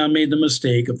Biden not made the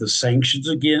mistake of the sanctions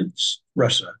against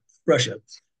Russia,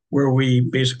 where we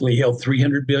basically held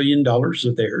 $300 billion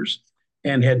of theirs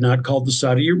and had not called the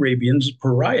Saudi Arabians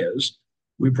pariahs,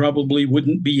 we probably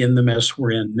wouldn't be in the mess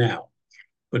we're in now.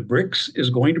 But BRICS is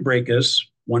going to break us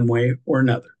one way or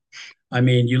another. I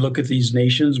mean, you look at these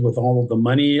nations with all of the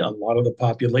money, a lot of the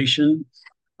population,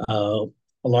 uh,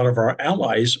 a lot of our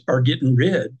allies are getting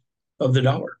rid of the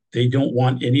dollar. They don't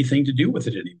want anything to do with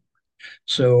it anymore.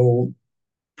 So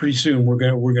pretty soon we're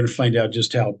gonna find out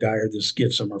just how dire this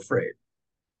gets. I'm afraid.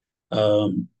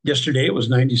 Yesterday it was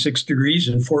 96 degrees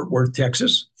in Fort Worth,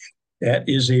 Texas. That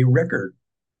is a record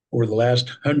for the last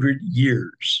 100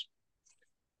 years.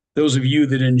 Those of you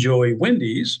that enjoy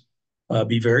Wendy's,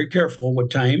 be very careful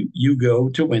what time you go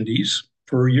to Wendy's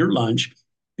for your lunch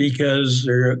because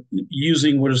they're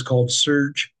using what is called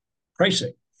surge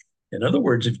pricing. In other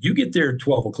words, if you get there at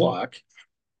 12 o'clock,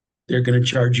 they're going to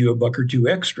charge you a buck or two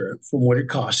extra from what it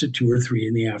costs at 2 or 3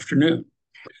 in the afternoon.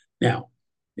 Now,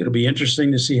 it'll be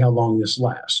interesting to see how long this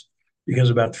lasts because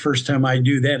about the first time I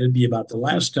do that, it'd be about the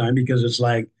last time because it's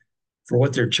like for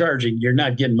what they're charging, you're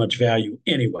not getting much value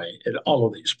anyway at all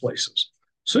of these places.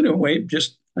 So anyway,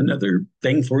 just another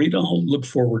thing for you to look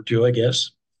forward to, I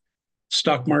guess.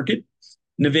 Stock market,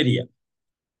 NVIDIA.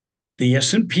 The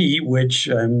S&P, which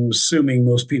I'm assuming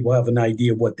most people have an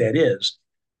idea of what that is.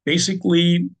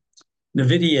 Basically,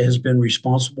 NVIDIA has been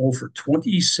responsible for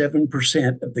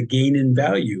 27% of the gain in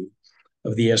value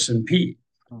of the S&P.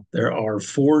 There are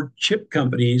 4 chip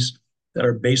companies that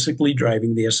are basically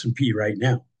driving the S&P right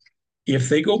now. If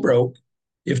they go broke,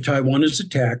 if Taiwan is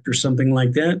attacked or something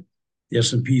like that, the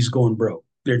S&P is going broke.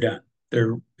 They're done.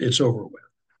 It's over with.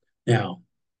 Now,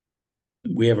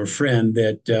 we have a friend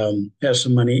that has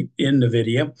some money in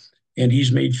NVIDIA, and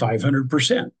he's made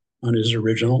 500% on his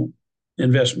original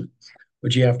investment.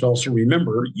 But you have to also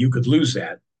remember you could lose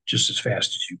that just as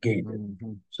fast as you gained it.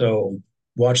 Mm-hmm. So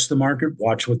watch the market,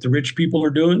 watch what the rich people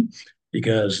are doing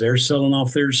because they're selling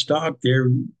off their stock. They're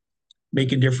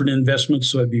making different investments.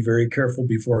 So I'd be very careful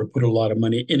before I put a lot of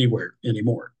money anywhere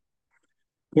anymore.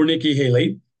 Poor Nikki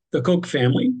Haley, the Koch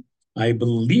family, I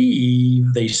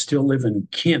believe they still live in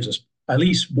Kansas. At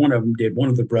least one of them did. One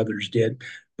of the brothers did,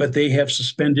 but they have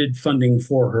suspended funding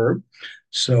for her.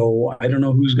 So I don't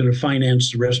know who's going to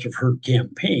finance the rest of her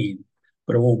campaign,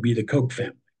 but it won't be the Koch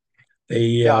family.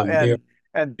 They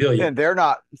and they're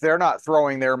not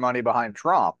throwing their money behind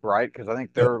Trump, right? Because I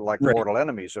think they're like right. mortal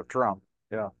enemies of Trump.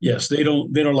 Yeah. Yes, they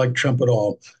don't like Trump at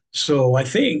all. So I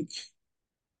think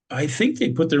they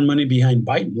put their money behind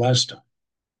Biden last time.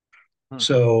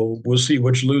 So we'll see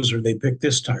which loser they pick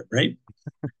this time, right?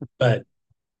 But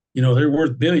they're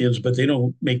worth billions, but they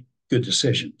don't make good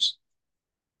decisions.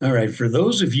 All right, for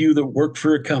those of you that work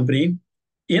for a company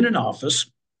in an office,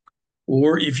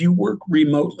 or if you work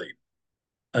remotely,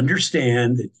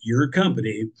 understand that your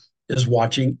company is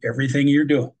watching everything you're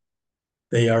doing.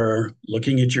 They are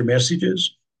looking at your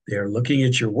messages, they are looking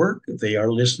at your work, they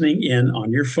are listening in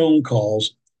on your phone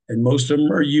calls, and most of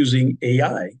them are using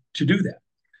AI to do that.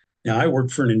 Now, I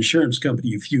worked for an insurance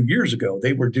company a few years ago.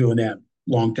 They were doing that a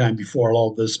long time before all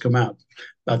of this come out,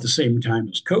 about the same time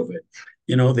as COVID.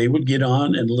 They would get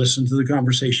on and listen to the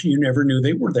conversation. You never knew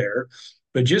they were there,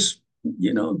 but just,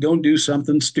 don't do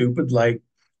something stupid like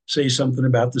say something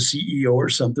about the CEO or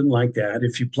something like that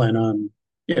if you plan on,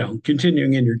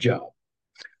 continuing in your job.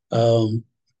 AI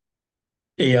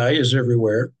is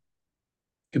everywhere.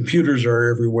 Computers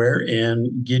are everywhere,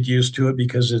 and get used to it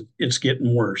because it's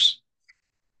getting worse.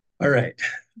 All right.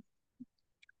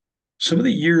 Some of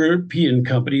the European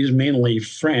companies, mainly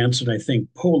France and I think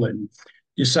Poland,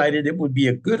 decided it would be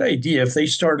a good idea if they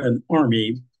start an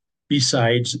army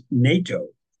besides NATO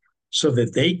so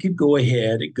that they could go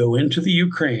ahead and go into the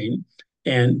Ukraine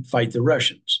and fight the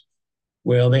Russians.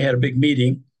 Well, they had a big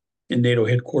meeting in NATO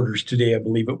headquarters today, I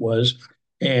believe it was,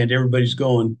 and everybody's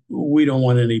going, we don't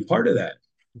want any part of that.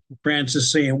 France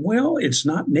is saying, well, it's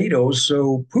not NATO,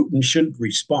 so Putin shouldn't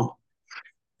respond.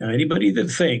 Now, anybody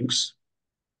that thinks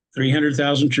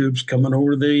 300,000 troops coming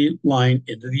over the line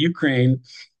into the Ukraine,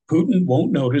 Putin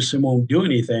won't notice and won't do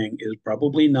anything is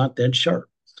probably not that sharp.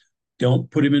 Don't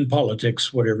put him in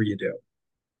politics, whatever you do.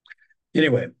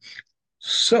 Anyway,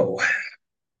 so,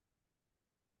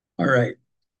 all right.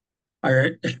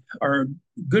 Our, our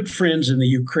good friends in the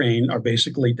Ukraine are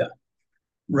basically done.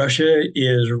 Russia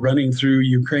is running through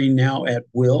Ukraine now at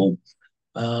will.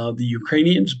 The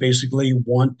Ukrainians basically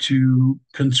want to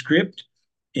conscript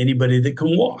anybody that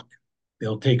can walk.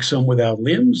 They'll take some without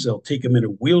limbs, they'll take them in a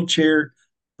wheelchair,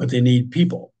 but they need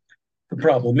people. The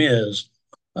problem is,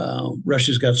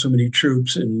 Russia's got so many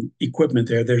troops and equipment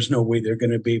there, there's no way they're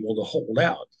going to be able to hold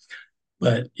out.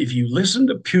 But if you listen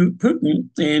to Putin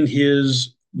and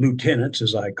his lieutenants,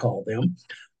 as I call them,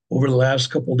 over the last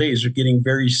couple of days, are getting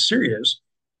very serious.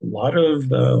 A lot of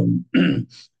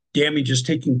damage is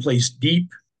taking place deep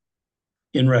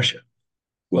in Russia.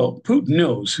 Well, Putin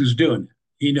knows who's doing it.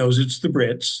 He knows it's the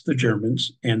Brits, the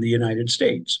Germans, and the United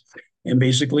States. And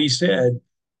basically said,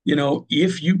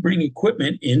 if you bring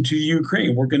equipment into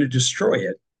Ukraine, we're going to destroy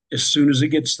it as soon as it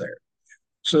gets there.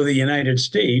 So the United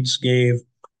States gave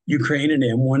Ukraine an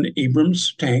M1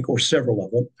 Abrams tank, or several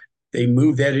of them. They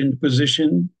moved that into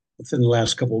position within the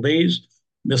last couple of days.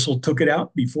 Missile took it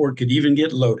out before it could even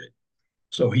get loaded.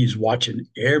 So he's watching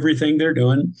everything they're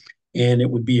doing, and it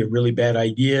would be a really bad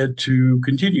idea to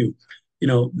continue.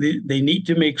 They need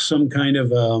to make some kind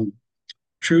of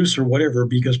truce or whatever,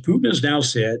 because Putin has now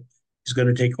said he's going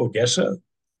to take Odessa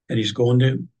and he's going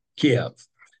to Kiev.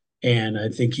 And I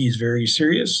think he's very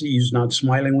serious. He's not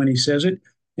smiling when he says it,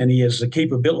 and he has the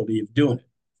capability of doing it.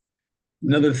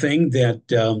 Another thing that,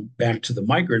 back to the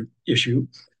migrant issue,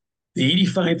 the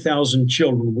 85,000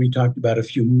 children we talked about a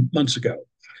few months ago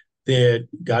that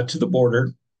got to the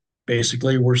border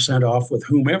basically were sent off with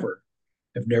whomever,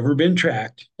 have never been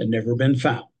tracked and never been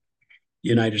found. The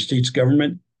United States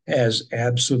government has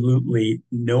absolutely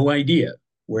no idea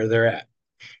where they're at.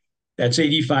 That's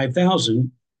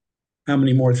 85,000. How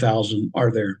many more thousand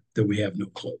are there that we have no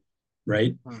clue,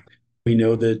 right? We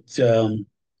know that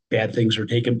bad things are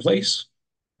taking place,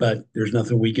 but there's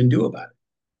nothing we can do about it.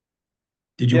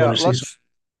 Did you Yeah, want to say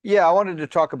something? I wanted to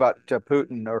talk about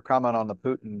Putin, or comment on the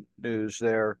Putin news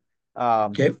there.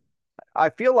 Um, Okay. I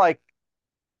feel like,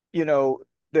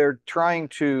 they're trying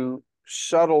to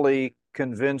subtly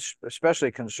convince,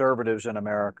 especially conservatives in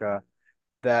America,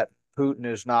 that Putin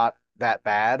is not that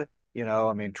bad.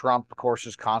 I mean, Trump, of course,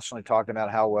 is constantly talking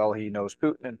about how well he knows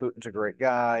Putin, and Putin's a great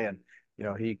guy, and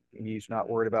he's not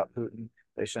worried about Putin.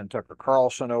 They send Tucker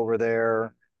Carlson over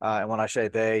there. And when I say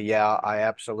they, yeah, I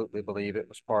absolutely believe it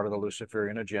was part of the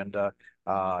Luciferian agenda.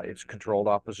 It's controlled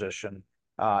opposition.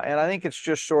 And I think it's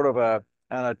just sort of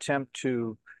an attempt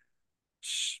to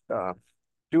uh,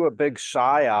 do a big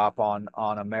psyop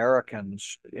on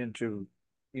Americans into,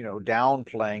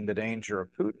 downplaying the danger of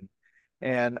Putin.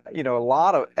 And, a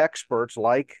lot of experts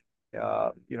like,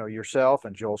 yourself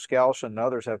and Joel Skousen and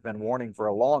others have been warning for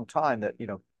a long time that,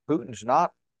 Putin's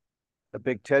not the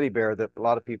big teddy bear that a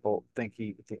lot of people think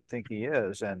he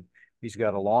is, and he's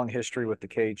got a long history with the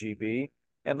KGB.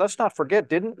 And let's not forget,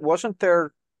 didn't wasn't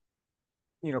there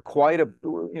quite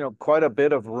a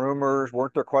bit of rumors?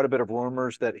 Weren't there quite a bit of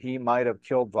rumors that he might have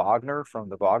killed Wagner from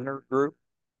the Wagner group?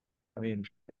 I mean,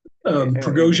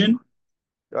 Prigozhin,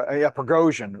 yeah,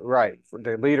 Prigozhin, right,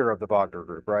 the leader of the Wagner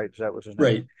group, right? That was his name.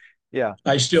 right. Yeah,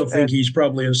 I still think and he's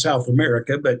probably in South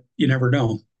America, but you never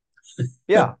know.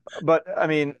 yeah, but I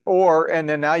mean, and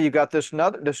then now you got this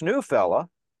new fella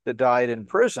that died in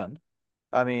prison.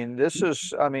 I mean,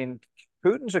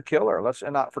 Putin's a killer. Let's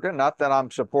and not forget, not that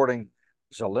I'm supporting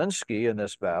Zelensky in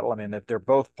this battle. I mean, that they're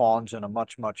both pawns in a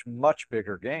much, much, much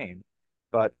bigger game.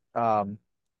 But I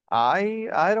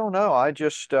don't know. I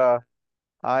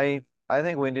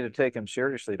think we need to take him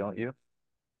seriously, don't you?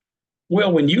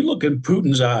 Well, when you look in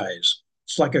Putin's eyes,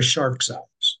 it's like a shark's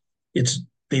eyes. It's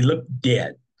they look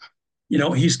dead.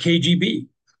 He's KGB.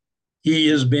 He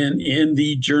has been in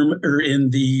the German or in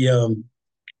the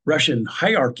Russian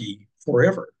hierarchy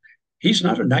forever. He's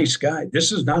not a nice guy.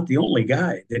 This is not the only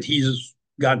guy that he's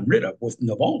gotten rid of with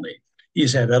Navalny.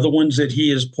 He's had other ones that he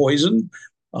has poisoned.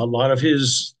 A lot of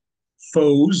his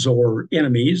foes or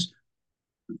enemies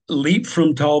leap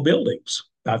from tall buildings,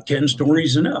 about 10 Mhm.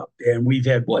 stories and up. And we've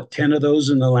had, what, 10 of those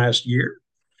in the last year?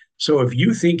 So if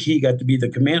you think he got to be the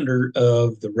commander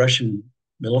of the Russian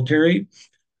military,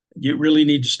 you really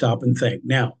need to stop and think.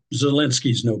 Now,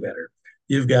 Zelensky's no better.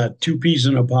 You've got two peas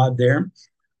in a pod there.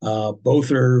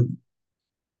 Both are,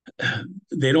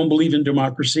 they don't believe in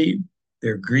democracy.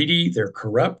 They're greedy, they're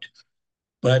corrupt,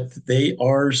 but they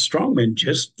are strongmen,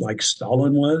 just like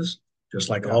Stalin was, just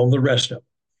like Yeah. all the rest of them.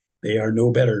 They are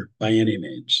no better by any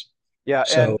means. Yeah,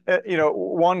 and So,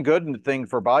 one good thing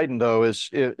for Biden though is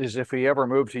if he ever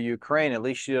moved to Ukraine, at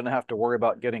least he doesn't have to worry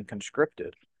about getting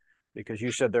conscripted because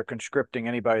you said they're conscripting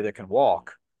anybody that can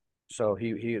walk. So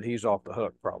he's off the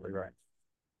hook probably, right?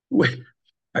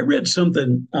 I read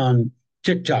something on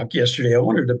TikTok yesterday. I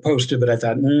wanted to post it, but I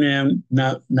thought, nah,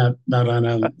 not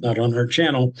on our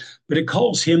channel. But it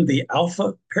calls him the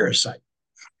alpha parasite.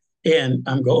 And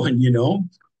I'm going,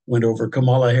 went over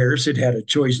Kamala Harris. It had a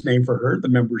choice name for her, the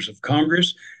members of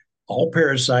Congress, all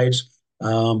parasites.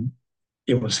 Um,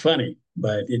 it was funny,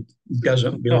 but it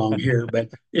doesn't belong here. But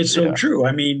it's so Yeah, true.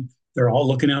 I mean, they're all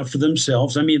looking out for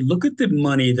themselves. I mean, look at the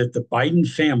money that the Biden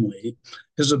family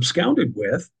has absconded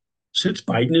with since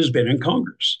Biden has been in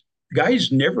Congress. The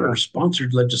guy's never yeah.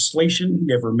 sponsored legislation,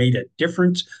 never made a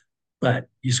difference, but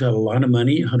he's got a lot of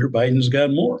money. Hunter Biden's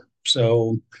got more.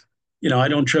 So, I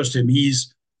don't trust him.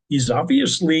 He's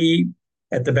obviously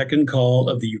at the beck and call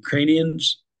of the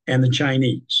Ukrainians and the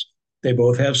Chinese. They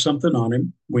both have something on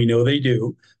him. We know they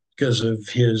do because of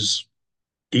his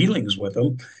dealings with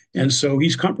them. And so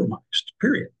he's compromised,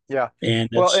 period. Yeah. And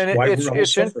Well, that's and why we're all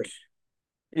it's in suffering.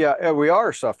 yeah, we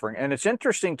are suffering. And it's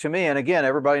interesting to me, and again,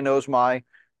 everybody knows my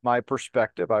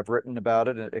perspective. I've written about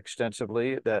it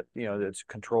extensively that, it's a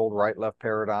controlled right-left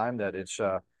paradigm, that it's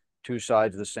two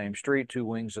sides of the same street, two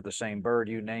wings of the same bird,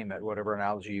 you name it, whatever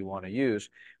analogy you want to use.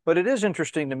 But it is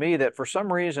interesting to me that for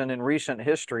some reason in recent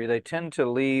history, they tend to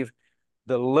leave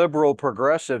the liberal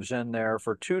progressives in there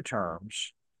for two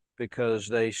terms because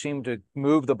they seem to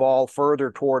move the ball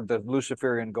further toward the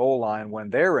Luciferian goal line when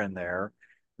they're in there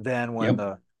than when Yep.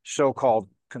 the so-called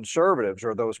conservatives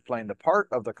or those playing the part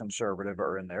of the conservative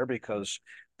are in there because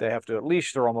they have to at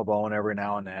least throw them a bone every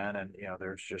now and then. And,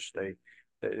 there's just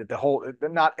the whole,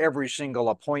 not every single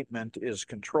appointment is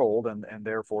controlled. And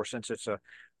therefore, since it's a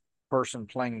person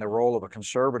playing the role of a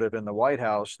conservative in the White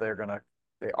House, they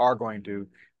are going to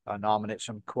nominate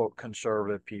some quote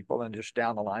conservative people, and just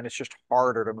down the line, it's just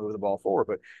harder to move the ball forward.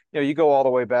 But you go all the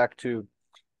way back to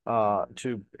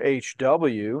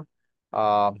HW,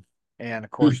 and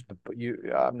of Hmm. course,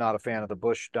 I'm not a fan of the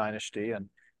Bush dynasty, and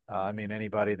I mean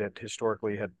anybody that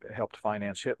historically had helped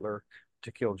finance Hitler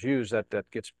to kill Jews, that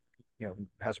gets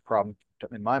has a problem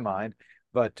in my mind.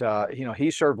 But he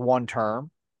served one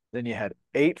term, then you had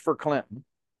 8 for Clinton,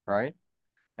 right?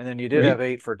 And then you did Right. have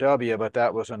 8 for W, but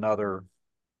that was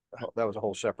a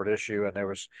whole separate issue,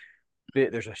 and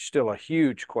still a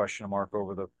huge question mark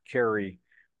over the Kerry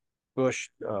Bush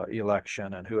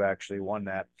election and who actually won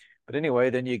that. But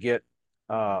anyway, then you get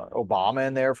Obama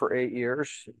in there for 8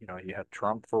 years. You had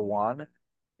Trump for one,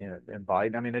 and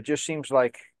Biden. I mean, it just seems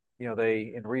like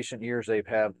they in recent years they've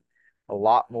had a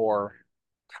lot more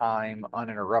time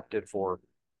uninterrupted for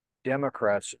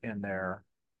Democrats in there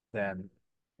than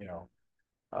you know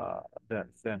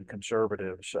than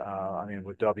conservatives. I mean,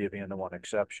 with W being the one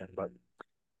exception, but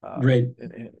uh, Right.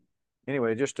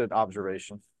 anyway, just an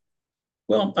observation.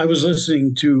 Well, I was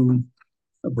listening to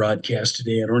a broadcast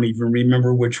today. I don't even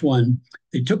remember which one.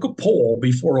 They took a poll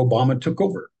before Obama took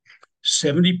over.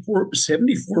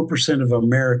 74% of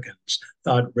Americans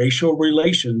thought racial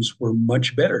relations were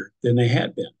much better than they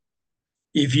had been.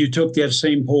 If you took that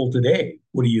same poll today,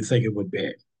 what do you think it would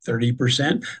be?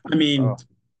 30%? I mean, Oh,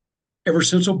 ever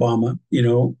since Obama,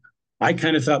 I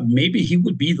kind of thought maybe he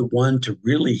would be the one to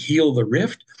really heal the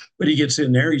rift, but he gets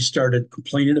in there. He started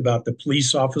complaining about the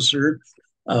police officer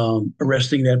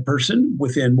arresting that person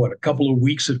within a couple of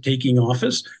weeks of taking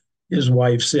office. His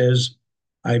wife says,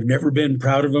 I've never been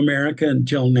proud of America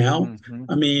until now. mm-hmm.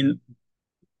 I mean,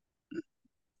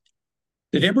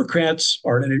 the Democrats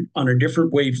are on a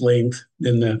different wavelength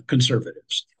than the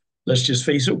conservatives. Let's just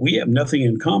face it, we have nothing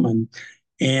in common.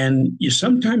 And you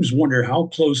sometimes wonder how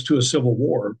close to a civil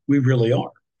war we really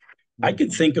are. I could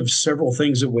Mm-hmm. think of several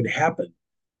things that would happen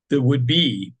that would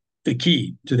be the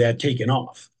key to that taking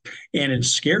off. And it's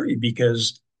scary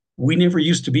because we never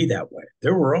used to be that way.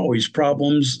 There were always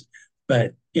problems,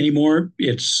 but anymore,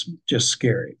 it's just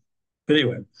scary. But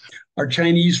anyway, our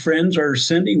Chinese friends are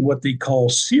sending what they call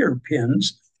seer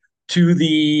pins to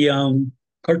the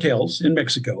cartels in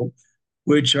Mexico,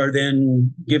 which are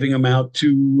then giving them out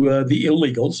to the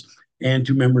illegals and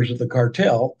to members of the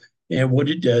cartel. And what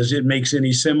it does, it makes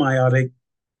any semi-automatic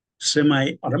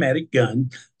gun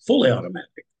fully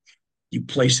automatic. You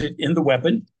place it in the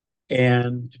weapon,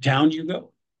 and to town you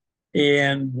go.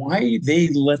 And why they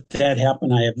let that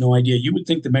happen, I have no idea. You would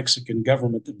think the Mexican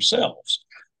government themselves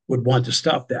would want to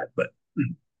stop that, but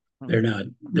they're not.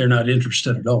 They're not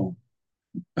interested at all.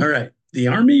 All right. The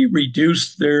Army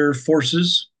reduced their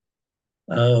forces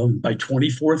by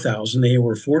 24,000. They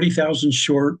were 40,000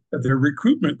 short of their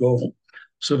recruitment goal.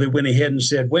 So they went ahead and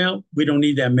said, well, we don't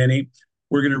need that many.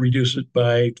 We're going to reduce it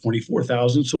by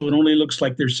 24,000. So it only looks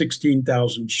like they're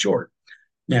 16,000 short.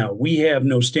 Now, we have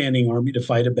no standing army to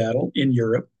fight a battle in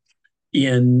Europe,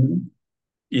 in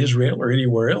Israel, or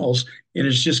anywhere else. And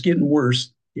it's just getting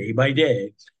worse day by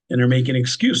day. And they're making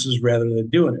excuses rather than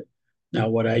doing it. Now,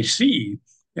 what I see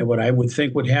and what I would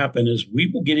think would happen is we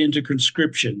will get into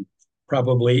conscription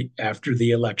probably after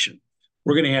the election.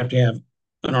 We're going to have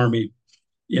an army.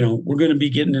 We're going to be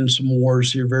getting in some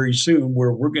wars here very soon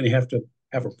where we're going to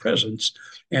have a presence.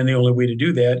 And the only way to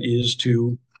do that is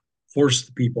to force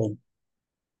the people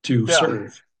to Yeah.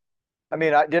 serve. I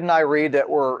mean, didn't I read that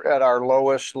we're at our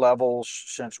lowest levels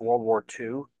since World War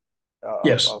II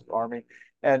Yes. of Army?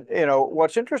 And,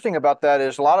 what's interesting about that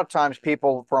is a lot of times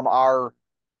people from our,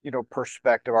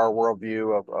 perspective, our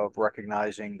worldview of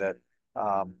recognizing that,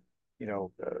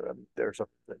 there's a,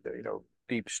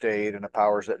 deep state and the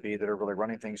powers that be that are really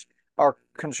running things are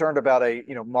concerned about a,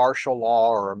 martial law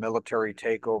or a military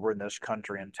takeover in this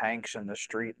country and tanks in the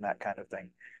street and that kind of thing.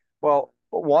 Well,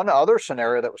 one other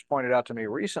scenario that was pointed out to me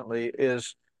recently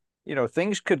is,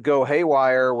 things could go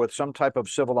haywire with some type of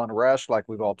civil unrest, like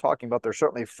we've all talking about. They're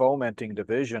certainly fomenting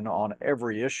division on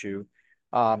every issue,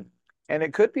 and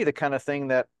it could be the kind of thing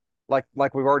that, like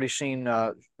we've already seen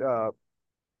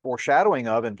foreshadowing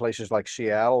of in places like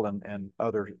Seattle and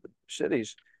other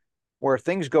cities, where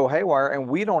things go haywire and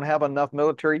we don't have enough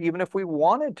military, even if we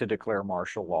wanted to declare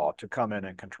martial law, to come in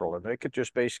and control it. They could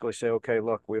just basically say, okay,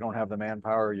 look, we don't have the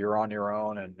manpower, you're on your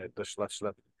own, and let's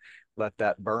let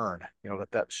that burn,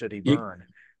 let that city It, burn.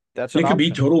 That's an it could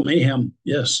be option. total mayhem.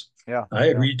 Yes, Yeah, I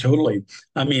yeah, agree totally.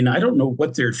 I mean, I don't know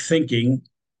what they're thinking.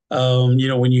 When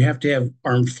you have to have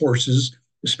armed forces,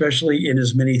 especially in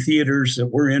as many theaters that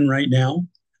we're in right now,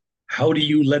 how do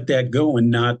you let that go and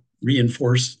not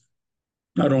reinforce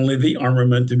not only the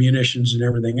armament, the munitions, and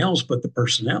everything else, but the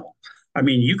personnel? I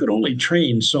mean, you could only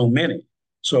train so many.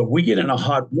 So if we get in a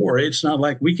hot war, it's not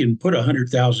like we can put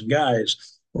 100,000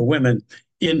 guys or women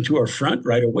into our front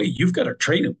right away. You've got to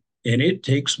train them, and it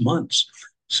takes months.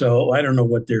 So I don't know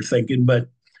what they're thinking, but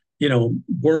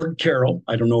Ward Carroll,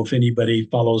 I don't know if anybody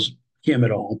follows him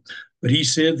at all, but he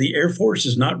said the Air Force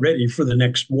is not ready for the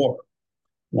next war.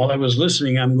 While I was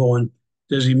listening, I'm going,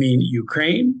 does he mean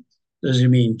Ukraine? Does he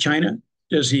mean China?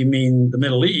 Does he mean the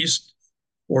Middle East?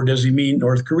 Or does he mean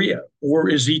North Korea? Or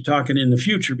is he talking in the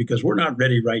future? Because we're not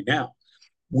ready right now.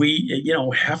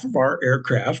 Half of our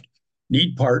aircraft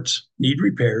need parts, need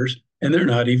repairs, and they're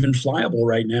not even flyable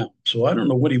right now. So I don't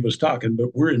know what he was talking,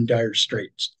 but we're in dire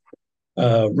straits.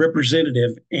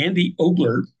 Representative Andy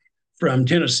Ogler from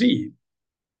Tennessee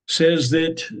says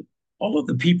that all of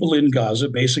the people in Gaza,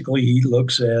 basically, he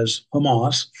looks as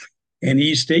Hamas, and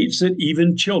he states that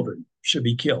even children should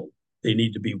be killed. They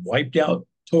need to be wiped out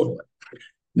totally.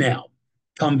 Now,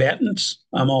 combatants,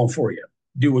 I'm all for you.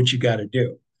 Do what you got to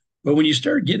do. But when you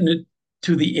start getting it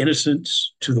to the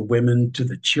innocents, to the women, to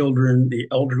the children, the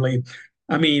elderly,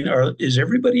 I mean, is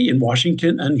everybody in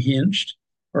Washington unhinged?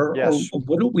 Or yes.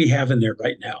 what do we have in there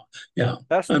right now? Yeah,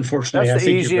 That's unfortunately, that's I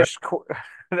the think you're right. easiest.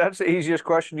 That's the easiest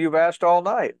question you've asked all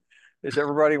night. Is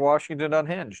everybody in Washington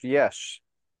unhinged? Yes.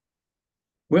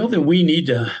 Well,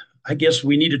 then I guess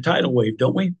we need a tidal wave,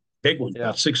 don't we? Big one, Yeah.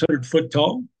 about 600 foot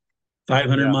tall,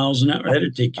 500 Yeah. miles an hour.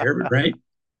 That'd take care of it, right?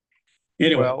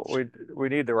 Anyway, Well, we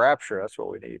need the rapture. That's what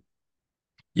we need.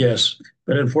 yes.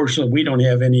 But unfortunately, we don't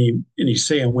have any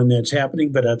say on when that's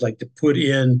happening. But I'd like to put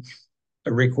in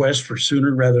a request for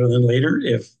sooner rather than later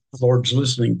if the Lord's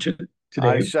listening to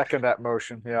I today. second that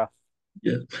motion. Yeah.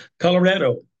 Yeah.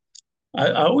 Colorado.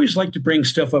 I always like to bring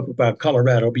stuff up about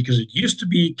Colorado because it used to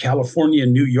be California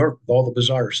and New York with all the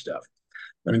bizarre stuff.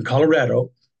 But in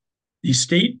Colorado, the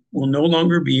state will no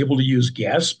longer be able to use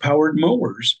gas powered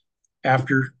mowers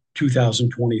after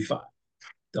 2025.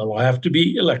 They'll have to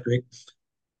be electric.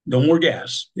 No more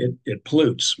gas. It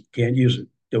pollutes. Can't use it.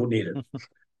 Don't need it.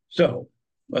 So,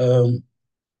 um,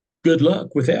 good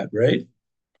luck with that, right?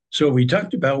 So, we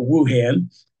talked about Wuhan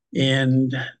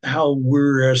and how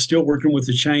we're still working with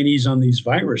the Chinese on these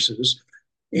viruses.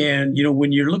 And,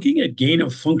 when you're looking at gain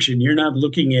of function, you're not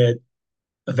looking at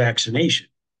a vaccination.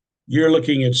 You're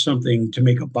looking at something to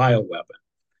make a bioweapon.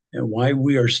 And why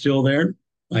we are still there,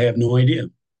 I have no idea.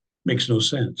 Makes no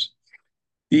sense.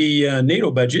 The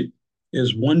NATO budget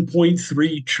is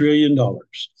 $1.3 trillion.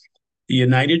 The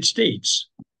United States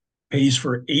pays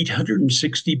for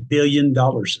 $860 billion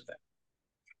of that.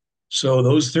 So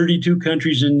those 32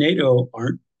 countries in NATO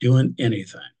aren't doing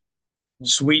anything.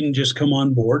 Sweden just come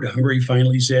on board. Hungary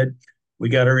finally said, we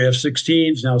got our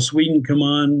F-16s. Now, Sweden, come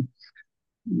on.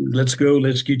 Let's go.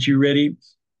 Let's get you ready.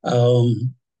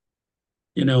 Um,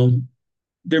 you know,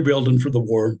 they're building for the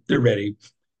war. They're ready.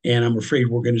 And I'm afraid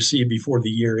we're going to see it before the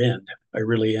year end. I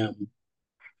really am.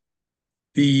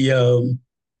 The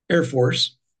Air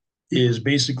Force is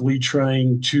basically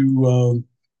trying to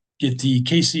get the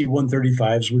KC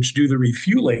 135s, which do the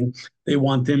refueling. They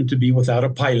want them to be without a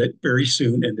pilot very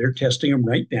soon, and they're testing them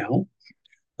right now.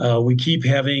 We keep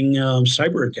having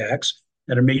cyber attacks.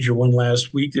 Had a major one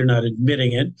last week. They're not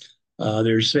admitting it.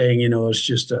 They're saying, it's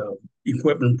just a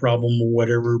equipment problem or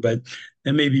whatever, but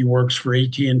that maybe works for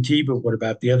AT&T, but what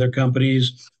about the other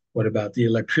companies? What about the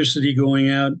electricity going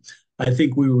out? I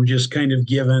think we were just kind of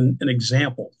given an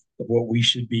example of what we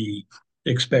should be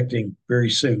expecting very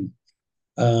soon.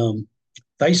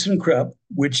 ThyssenKrupp,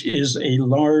 which is a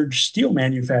large steel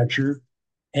manufacturer,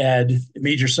 had a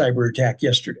major cyber attack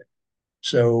yesterday.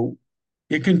 So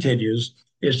it continues.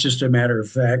 It's just a matter of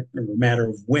fact, or a matter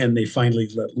of when they finally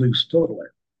let loose totally.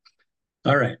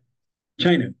 All right.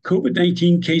 China.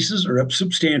 COVID-19 cases are up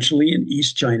substantially in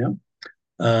East China.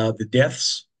 The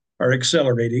deaths are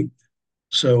accelerating.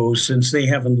 So since they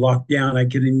haven't locked down, I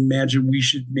can imagine we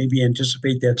should maybe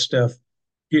anticipate that stuff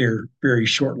here very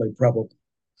shortly, probably.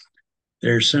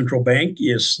 Their central bank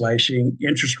is slashing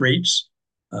interest rates.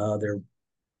 Their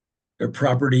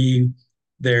property,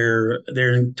 their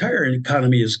entire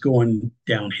economy is going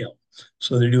downhill.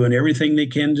 So they're doing everything they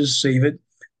can to save it.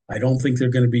 I don't think they're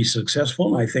going to be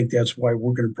successful. And I think that's why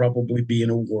we're going to probably be in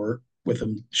a war with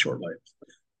them shortly.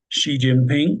 Xi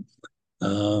Jinping,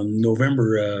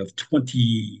 November of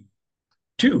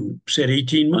 22, said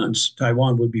 18 months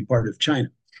Taiwan would be part of China.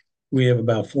 We have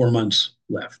about 4 months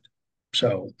left.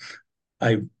 So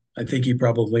I think he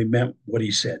probably meant what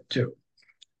he said too.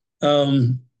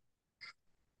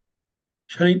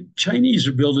 Chinese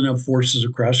are building up forces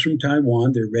across from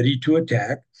Taiwan. They're ready to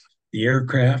attack. The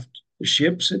aircraft, the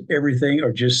ships, and everything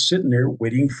are just sitting there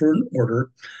waiting for an order.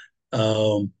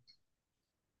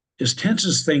 As tense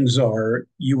as things are,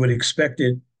 you would expect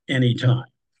it any time.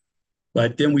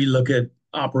 But then we look at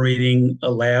operating a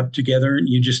lab together, and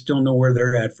you just don't know where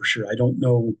they're at for sure. I don't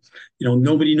know.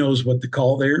 Nobody knows what to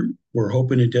call there. We're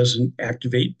hoping it doesn't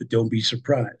activate, but don't be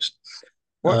surprised.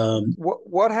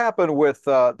 What happened with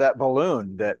that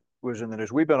balloon that was in the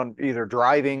news? We've been on either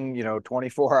driving,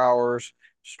 24 hours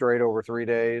straight over 3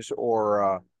 days,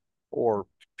 or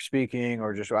speaking,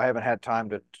 or just I haven't had time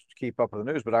to keep up with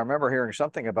the news. But I remember hearing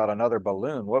something about another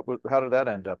balloon. How did that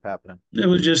end up happening? It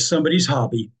was just somebody's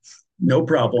hobby, no Okay.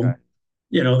 problem.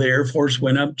 The Air Force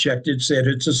went up, checked it, said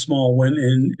it's a small one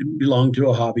and it belonged to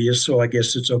a hobbyist, so I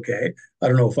guess it's okay. I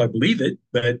don't know if I believe it,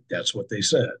 but that's what they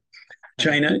said.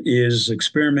 China is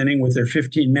experimenting with their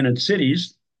 15-minute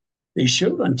cities. They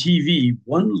showed on TV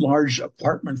one large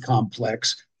apartment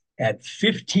complex had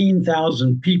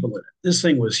 15,000 people in it. This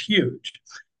thing was huge.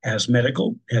 Has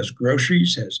medical, has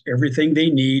groceries, has everything they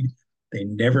need. They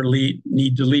never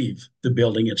need to leave the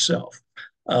building itself.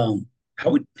 How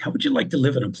would you like to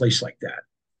live in a place like that?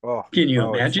 Oh, Can you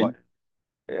oh, it's like, imagine?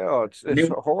 yeah, it's They,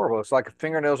 horrible. It's like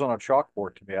fingernails on a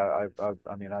chalkboard to me. I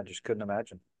mean, I just couldn't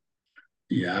imagine.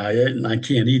 yeah, I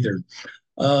can't either.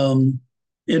 Um,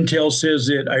 Intel says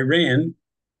that Iran,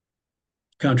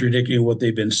 contradicting what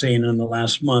they've been saying in the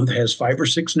last month, has 5 or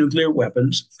 6 nuclear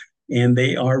weapons, and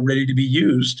they are ready to be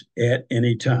used at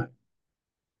any time.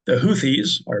 The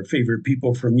Houthis, our favorite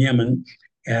people from Yemen,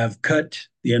 have cut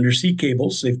the undersea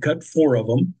cables. They've cut 4 of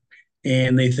them,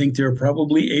 and they think they're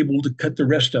probably able to cut the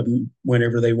rest of them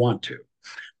whenever they want to.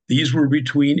 These were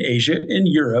between Asia and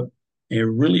Europe,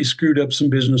 and really screwed up some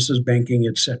businesses, banking,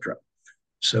 etc.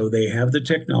 So they have the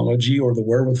technology or the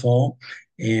wherewithal,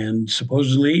 and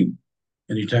supposedly,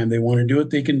 anytime they want to do it,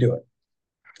 they can do it.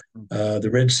 The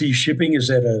Red Sea shipping is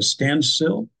at a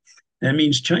standstill. That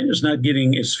means China's not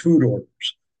getting its food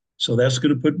orders. So that's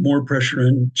going to put more pressure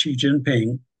on Xi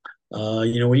Jinping.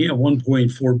 When you have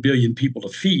 1.4 billion people to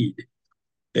feed,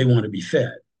 they want to be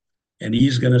fed. And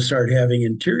he's going to start having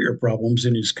interior problems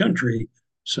in his country.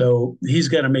 So he's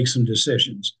got to make some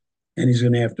decisions, and he's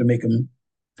going to have to make them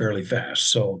fairly fast.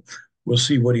 So we'll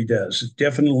see what he does. It's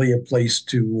definitely a place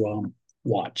to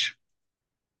watch.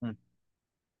 Hmm.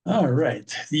 All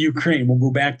right, the Ukraine. We'll go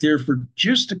back there for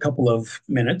just a couple of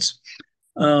minutes.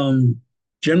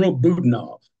 General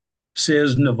Budanov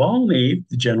says Navalny,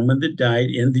 the gentleman that died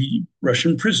in the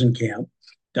Russian prison camp,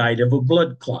 died of a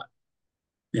blood clot.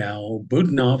 Now,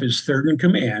 Budanov is third in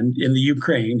command in the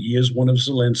Ukraine. He is one of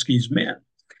Zelensky's men.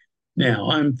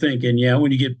 Now, I'm thinking, yeah,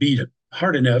 when you get beat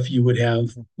hard enough, you would have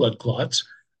blood clots.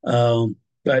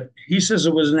 But he says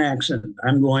it was an accident.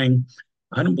 I'm going,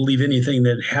 I don't believe anything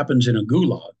that happens in a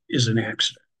gulag is an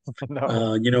accident.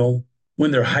 No.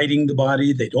 When they're hiding the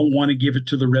body, they don't want to give it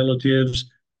to the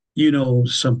relatives.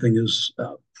 Something is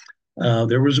up.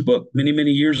 There was a book many,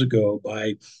 many years ago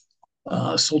by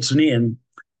Solzhenitsyn.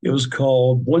 It was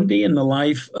called One Day in the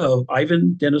Life of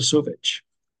Ivan Denisovich.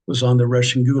 It was on the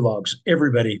Russian gulags.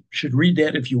 Everybody should read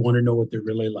that if you want to know what they're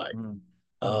really like. Mm,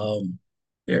 Um,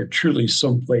 they're truly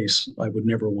someplace I would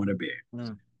never want to be.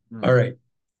 mm, mm. All right.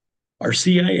 Our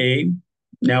CIA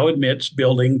now admits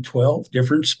building 12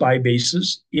 different spy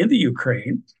bases in the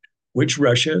Ukraine, which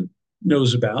Russia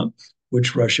knows about,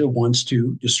 which Russia wants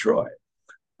to destroy.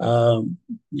 Um,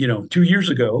 2 years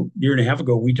ago, year and a half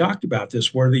ago, we talked about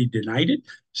this where they denied it,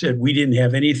 said we didn't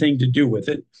have anything to do with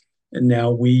it. And now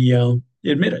we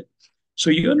admit it. So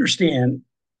you understand,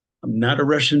 I'm not a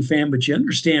Russian fan, but you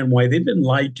understand why they've been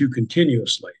lied to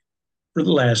continuously for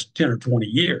the last 10 or 20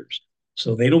 years.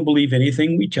 So they don't believe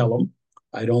anything we tell them.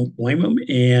 I don't blame them.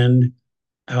 And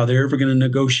how they're ever going to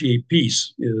negotiate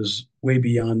peace is way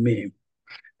beyond me.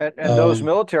 And those Um,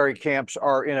 military camps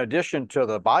are in addition to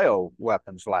the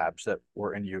bioweapons labs that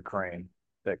were in Ukraine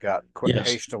that got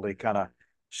yes. hastily kind of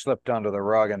slipped under the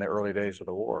rug in the early days of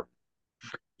the war.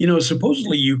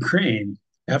 Supposedly Ukraine,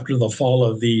 after the fall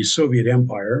of the Soviet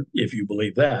Empire, if you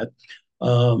believe that,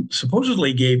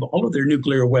 supposedly gave all of their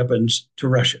nuclear weapons to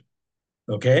Russia.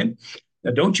 Okay.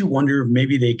 Now, don't you wonder if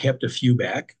maybe they kept a few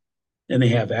back and they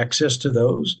have access to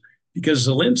those? Because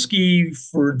Zelensky,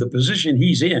 for the position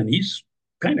he's in, he's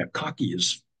kind of cocky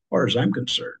as far as I'm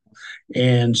concerned.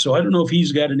 And so I don't know if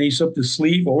he's got an ace up the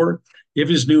sleeve or if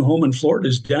his new home in Florida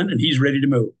is done and he's ready to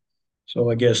move. So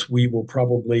I guess we will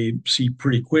probably see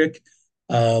pretty quick.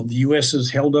 The U.S. has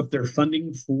held up their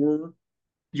funding for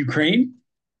Ukraine.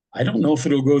 I don't know if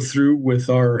it'll go through with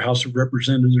our House of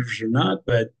Representatives or not,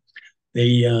 but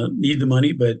they need the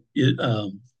money. But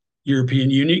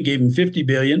European Union gave them 50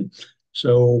 billion.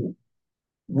 So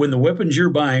when the weapons you're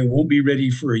buying won't be ready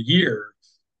for a year,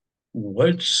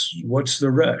 what's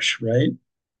the rush, right?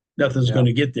 Nothing's Yeah. going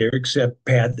to get there except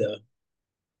pad the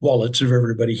wallets of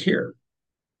everybody here.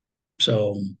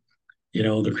 So,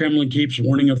 the Kremlin keeps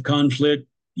warning of conflict.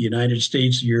 The United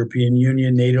States, the European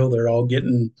Union, NATO, they're all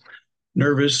getting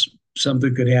nervous.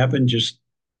 Something could happen, just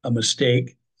a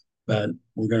mistake. But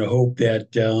we're going to hope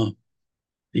that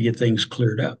they get things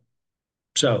cleared up.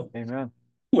 So, Amen.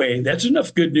 anyway, that's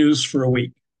enough good news for a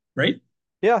week, right?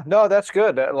 Yeah, no, that's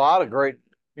good. A lot of great,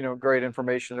 great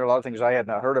information. There are a lot of things I had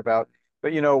not heard about.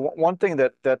 But one thing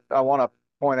that I want to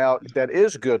point out that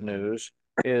is good news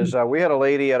is we had a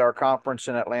lady at our conference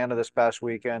in Atlanta this past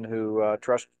weekend who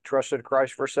trusted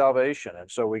Christ for salvation,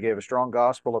 and so we gave a strong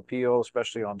gospel appeal,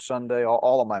 especially on Sunday.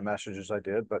 All of my messages I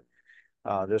did, but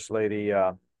this lady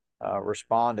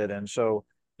responded, and so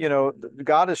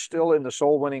God is still in the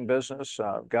soul winning business.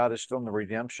 God is still in the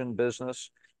redemption business.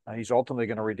 He's ultimately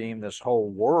going to redeem this whole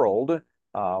world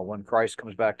when Christ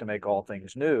comes back to make all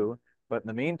things new. But in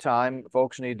the meantime,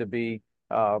 folks need to be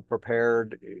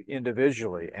prepared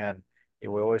individually. And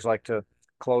we always like to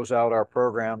close out our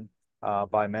program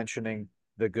by mentioning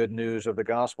the good news of the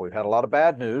gospel. We've had a lot of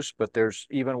bad news, but there's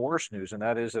even worse news, and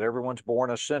that is that everyone's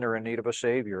born a sinner in need of a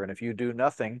savior. And if you do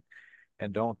nothing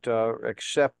and don't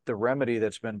accept the remedy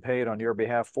that's been paid on your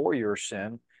behalf for your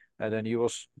sin, and then you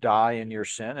will die in your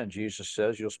sin. And Jesus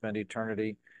says you'll spend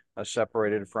eternity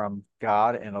separated from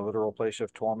God in a literal place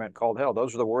of torment called hell.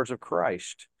 Those are the words of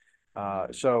Christ. I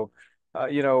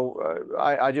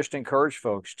just encourage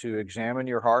folks to examine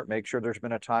your heart, make sure there's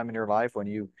been a time in your life when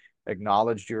you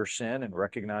acknowledged your sin and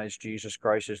recognized Jesus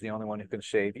Christ is the only one who can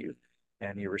save you.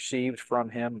 And you received from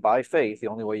him by faith, the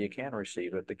only way you can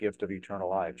receive it, the gift of eternal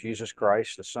life. Jesus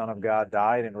Christ, the Son of God,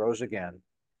 died and rose again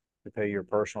to pay your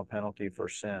personal penalty for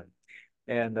sin.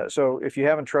 And so if you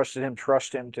haven't trusted him,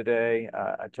 trust him today.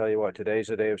 I tell you what, today's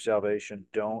the day of salvation.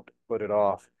 Don't put it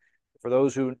off. For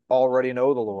those who already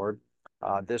know the Lord,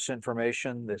 this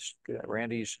information,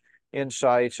 Randy's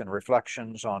insights and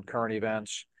reflections on current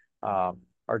events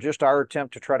are just our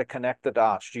attempt to try to connect the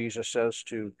dots. Jesus says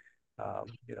to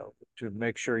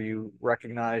make sure you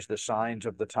recognize the signs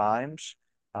of the times.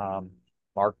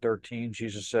 Mark 13,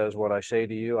 Jesus says, what I say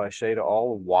to you, I say to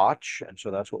all, watch. And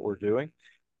so that's what we're doing.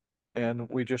 And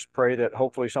we just pray that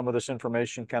hopefully some of this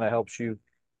information kind of helps you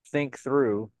think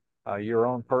through your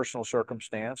own personal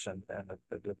circumstance and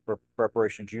the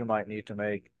preparations you might need to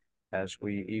make as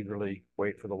we eagerly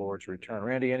wait for the Lord's return.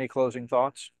 Randy, any closing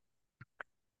thoughts?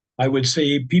 I would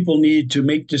say people need to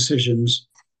make decisions.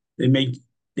 They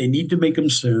need to make them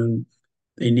soon.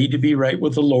 They need to be right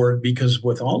with the Lord because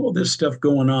with all of this stuff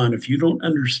going on, if you don't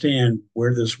understand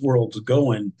where this world's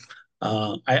going,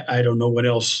 I don't know what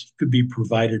else could be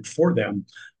provided for them.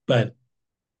 But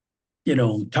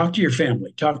talk to your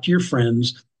family, talk to your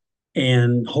friends,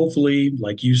 and hopefully,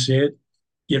 like you said,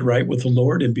 get right with the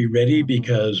Lord and be ready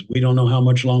because we don't know how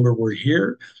much longer we're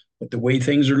here, but the way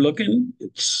things are looking,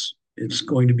 it's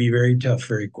going to be very tough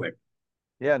very quick.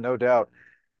 Yeah, no doubt.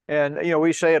 And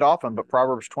we say it often, but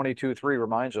Proverbs 22:3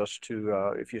 reminds us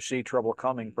to, if you see trouble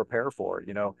coming, prepare for it.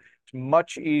 It's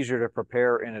much easier to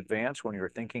prepare in advance when you're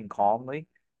thinking calmly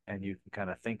and you can kind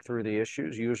of think through the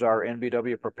issues. Use our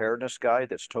NBW preparedness guide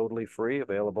that's totally free,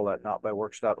 available at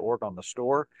notbyworks.org on the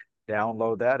store.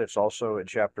 Download that. It's also in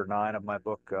chapter 9 of my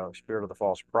book, Spirit of the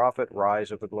False Prophet,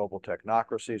 Rise of the Global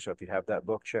Technocracy. So if you have that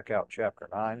book, check out chapter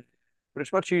 9. But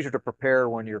it's much easier to prepare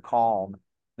when you're calm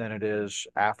than it is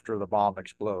after the bomb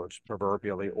explodes,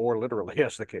 proverbially or literally,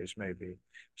 as the case may be.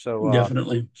 So,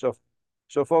 Definitely. so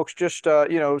folks, just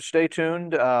stay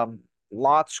tuned.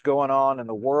 Lots going on in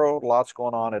the world, lots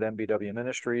going on at NBW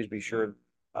Ministries. Be sure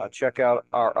to check out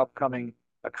our upcoming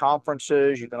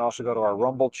conferences. You can also go to our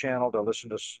Rumble channel to listen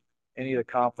to any of the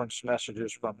conference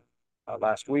messages from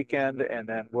last weekend. And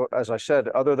then, as I said,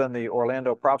 other than the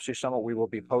Orlando Prophecy Summit, we will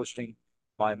be posting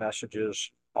my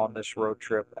messages on this road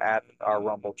trip at our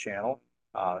Rumble channel.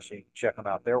 So you can check them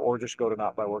out there, or just go to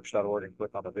notbyworks.org and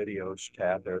click on the videos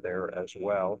tab. They're there as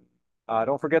well.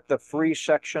 Don't forget the free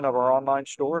section of our online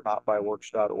store,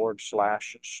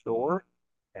 notbyworks.org/store,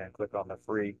 and click on the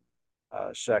free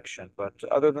section. But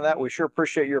other than that, we sure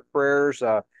appreciate your prayers.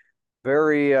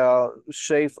 Very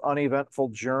safe, uneventful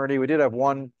journey. We did have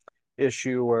one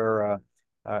issue where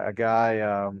a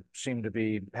guy seemed to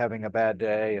be having a bad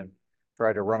day and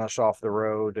tried to run us off the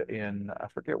road I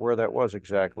forget where that was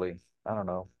exactly. I don't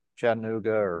know,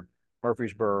 Chattanooga or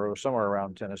Murfreesboro, somewhere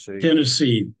around Tennessee.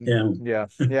 Tennessee. Yeah.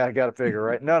 Yeah, I got to figure,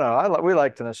 right? No, we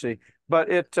like Tennessee, but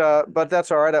but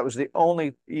that's all right. That was the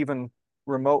only even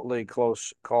remotely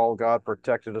close call. God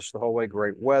protected us the whole way.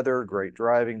 Great weather, great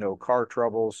driving, no car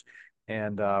troubles.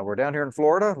 And we're down here in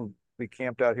Florida. We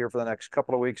camped out here for the next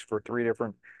couple of weeks for 3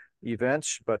 different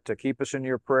events, but to keep us in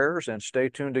your prayers and stay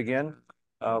tuned again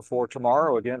for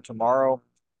tomorrow. Again, tomorrow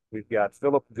we've got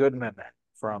Philip Goodman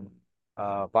from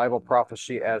Bible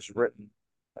Prophecy as Written,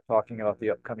 talking about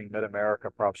the upcoming Mid-America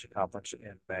Prophecy Conference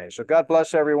in May. So God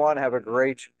bless everyone. Have a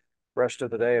great rest of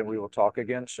the day, and we will talk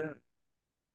again soon.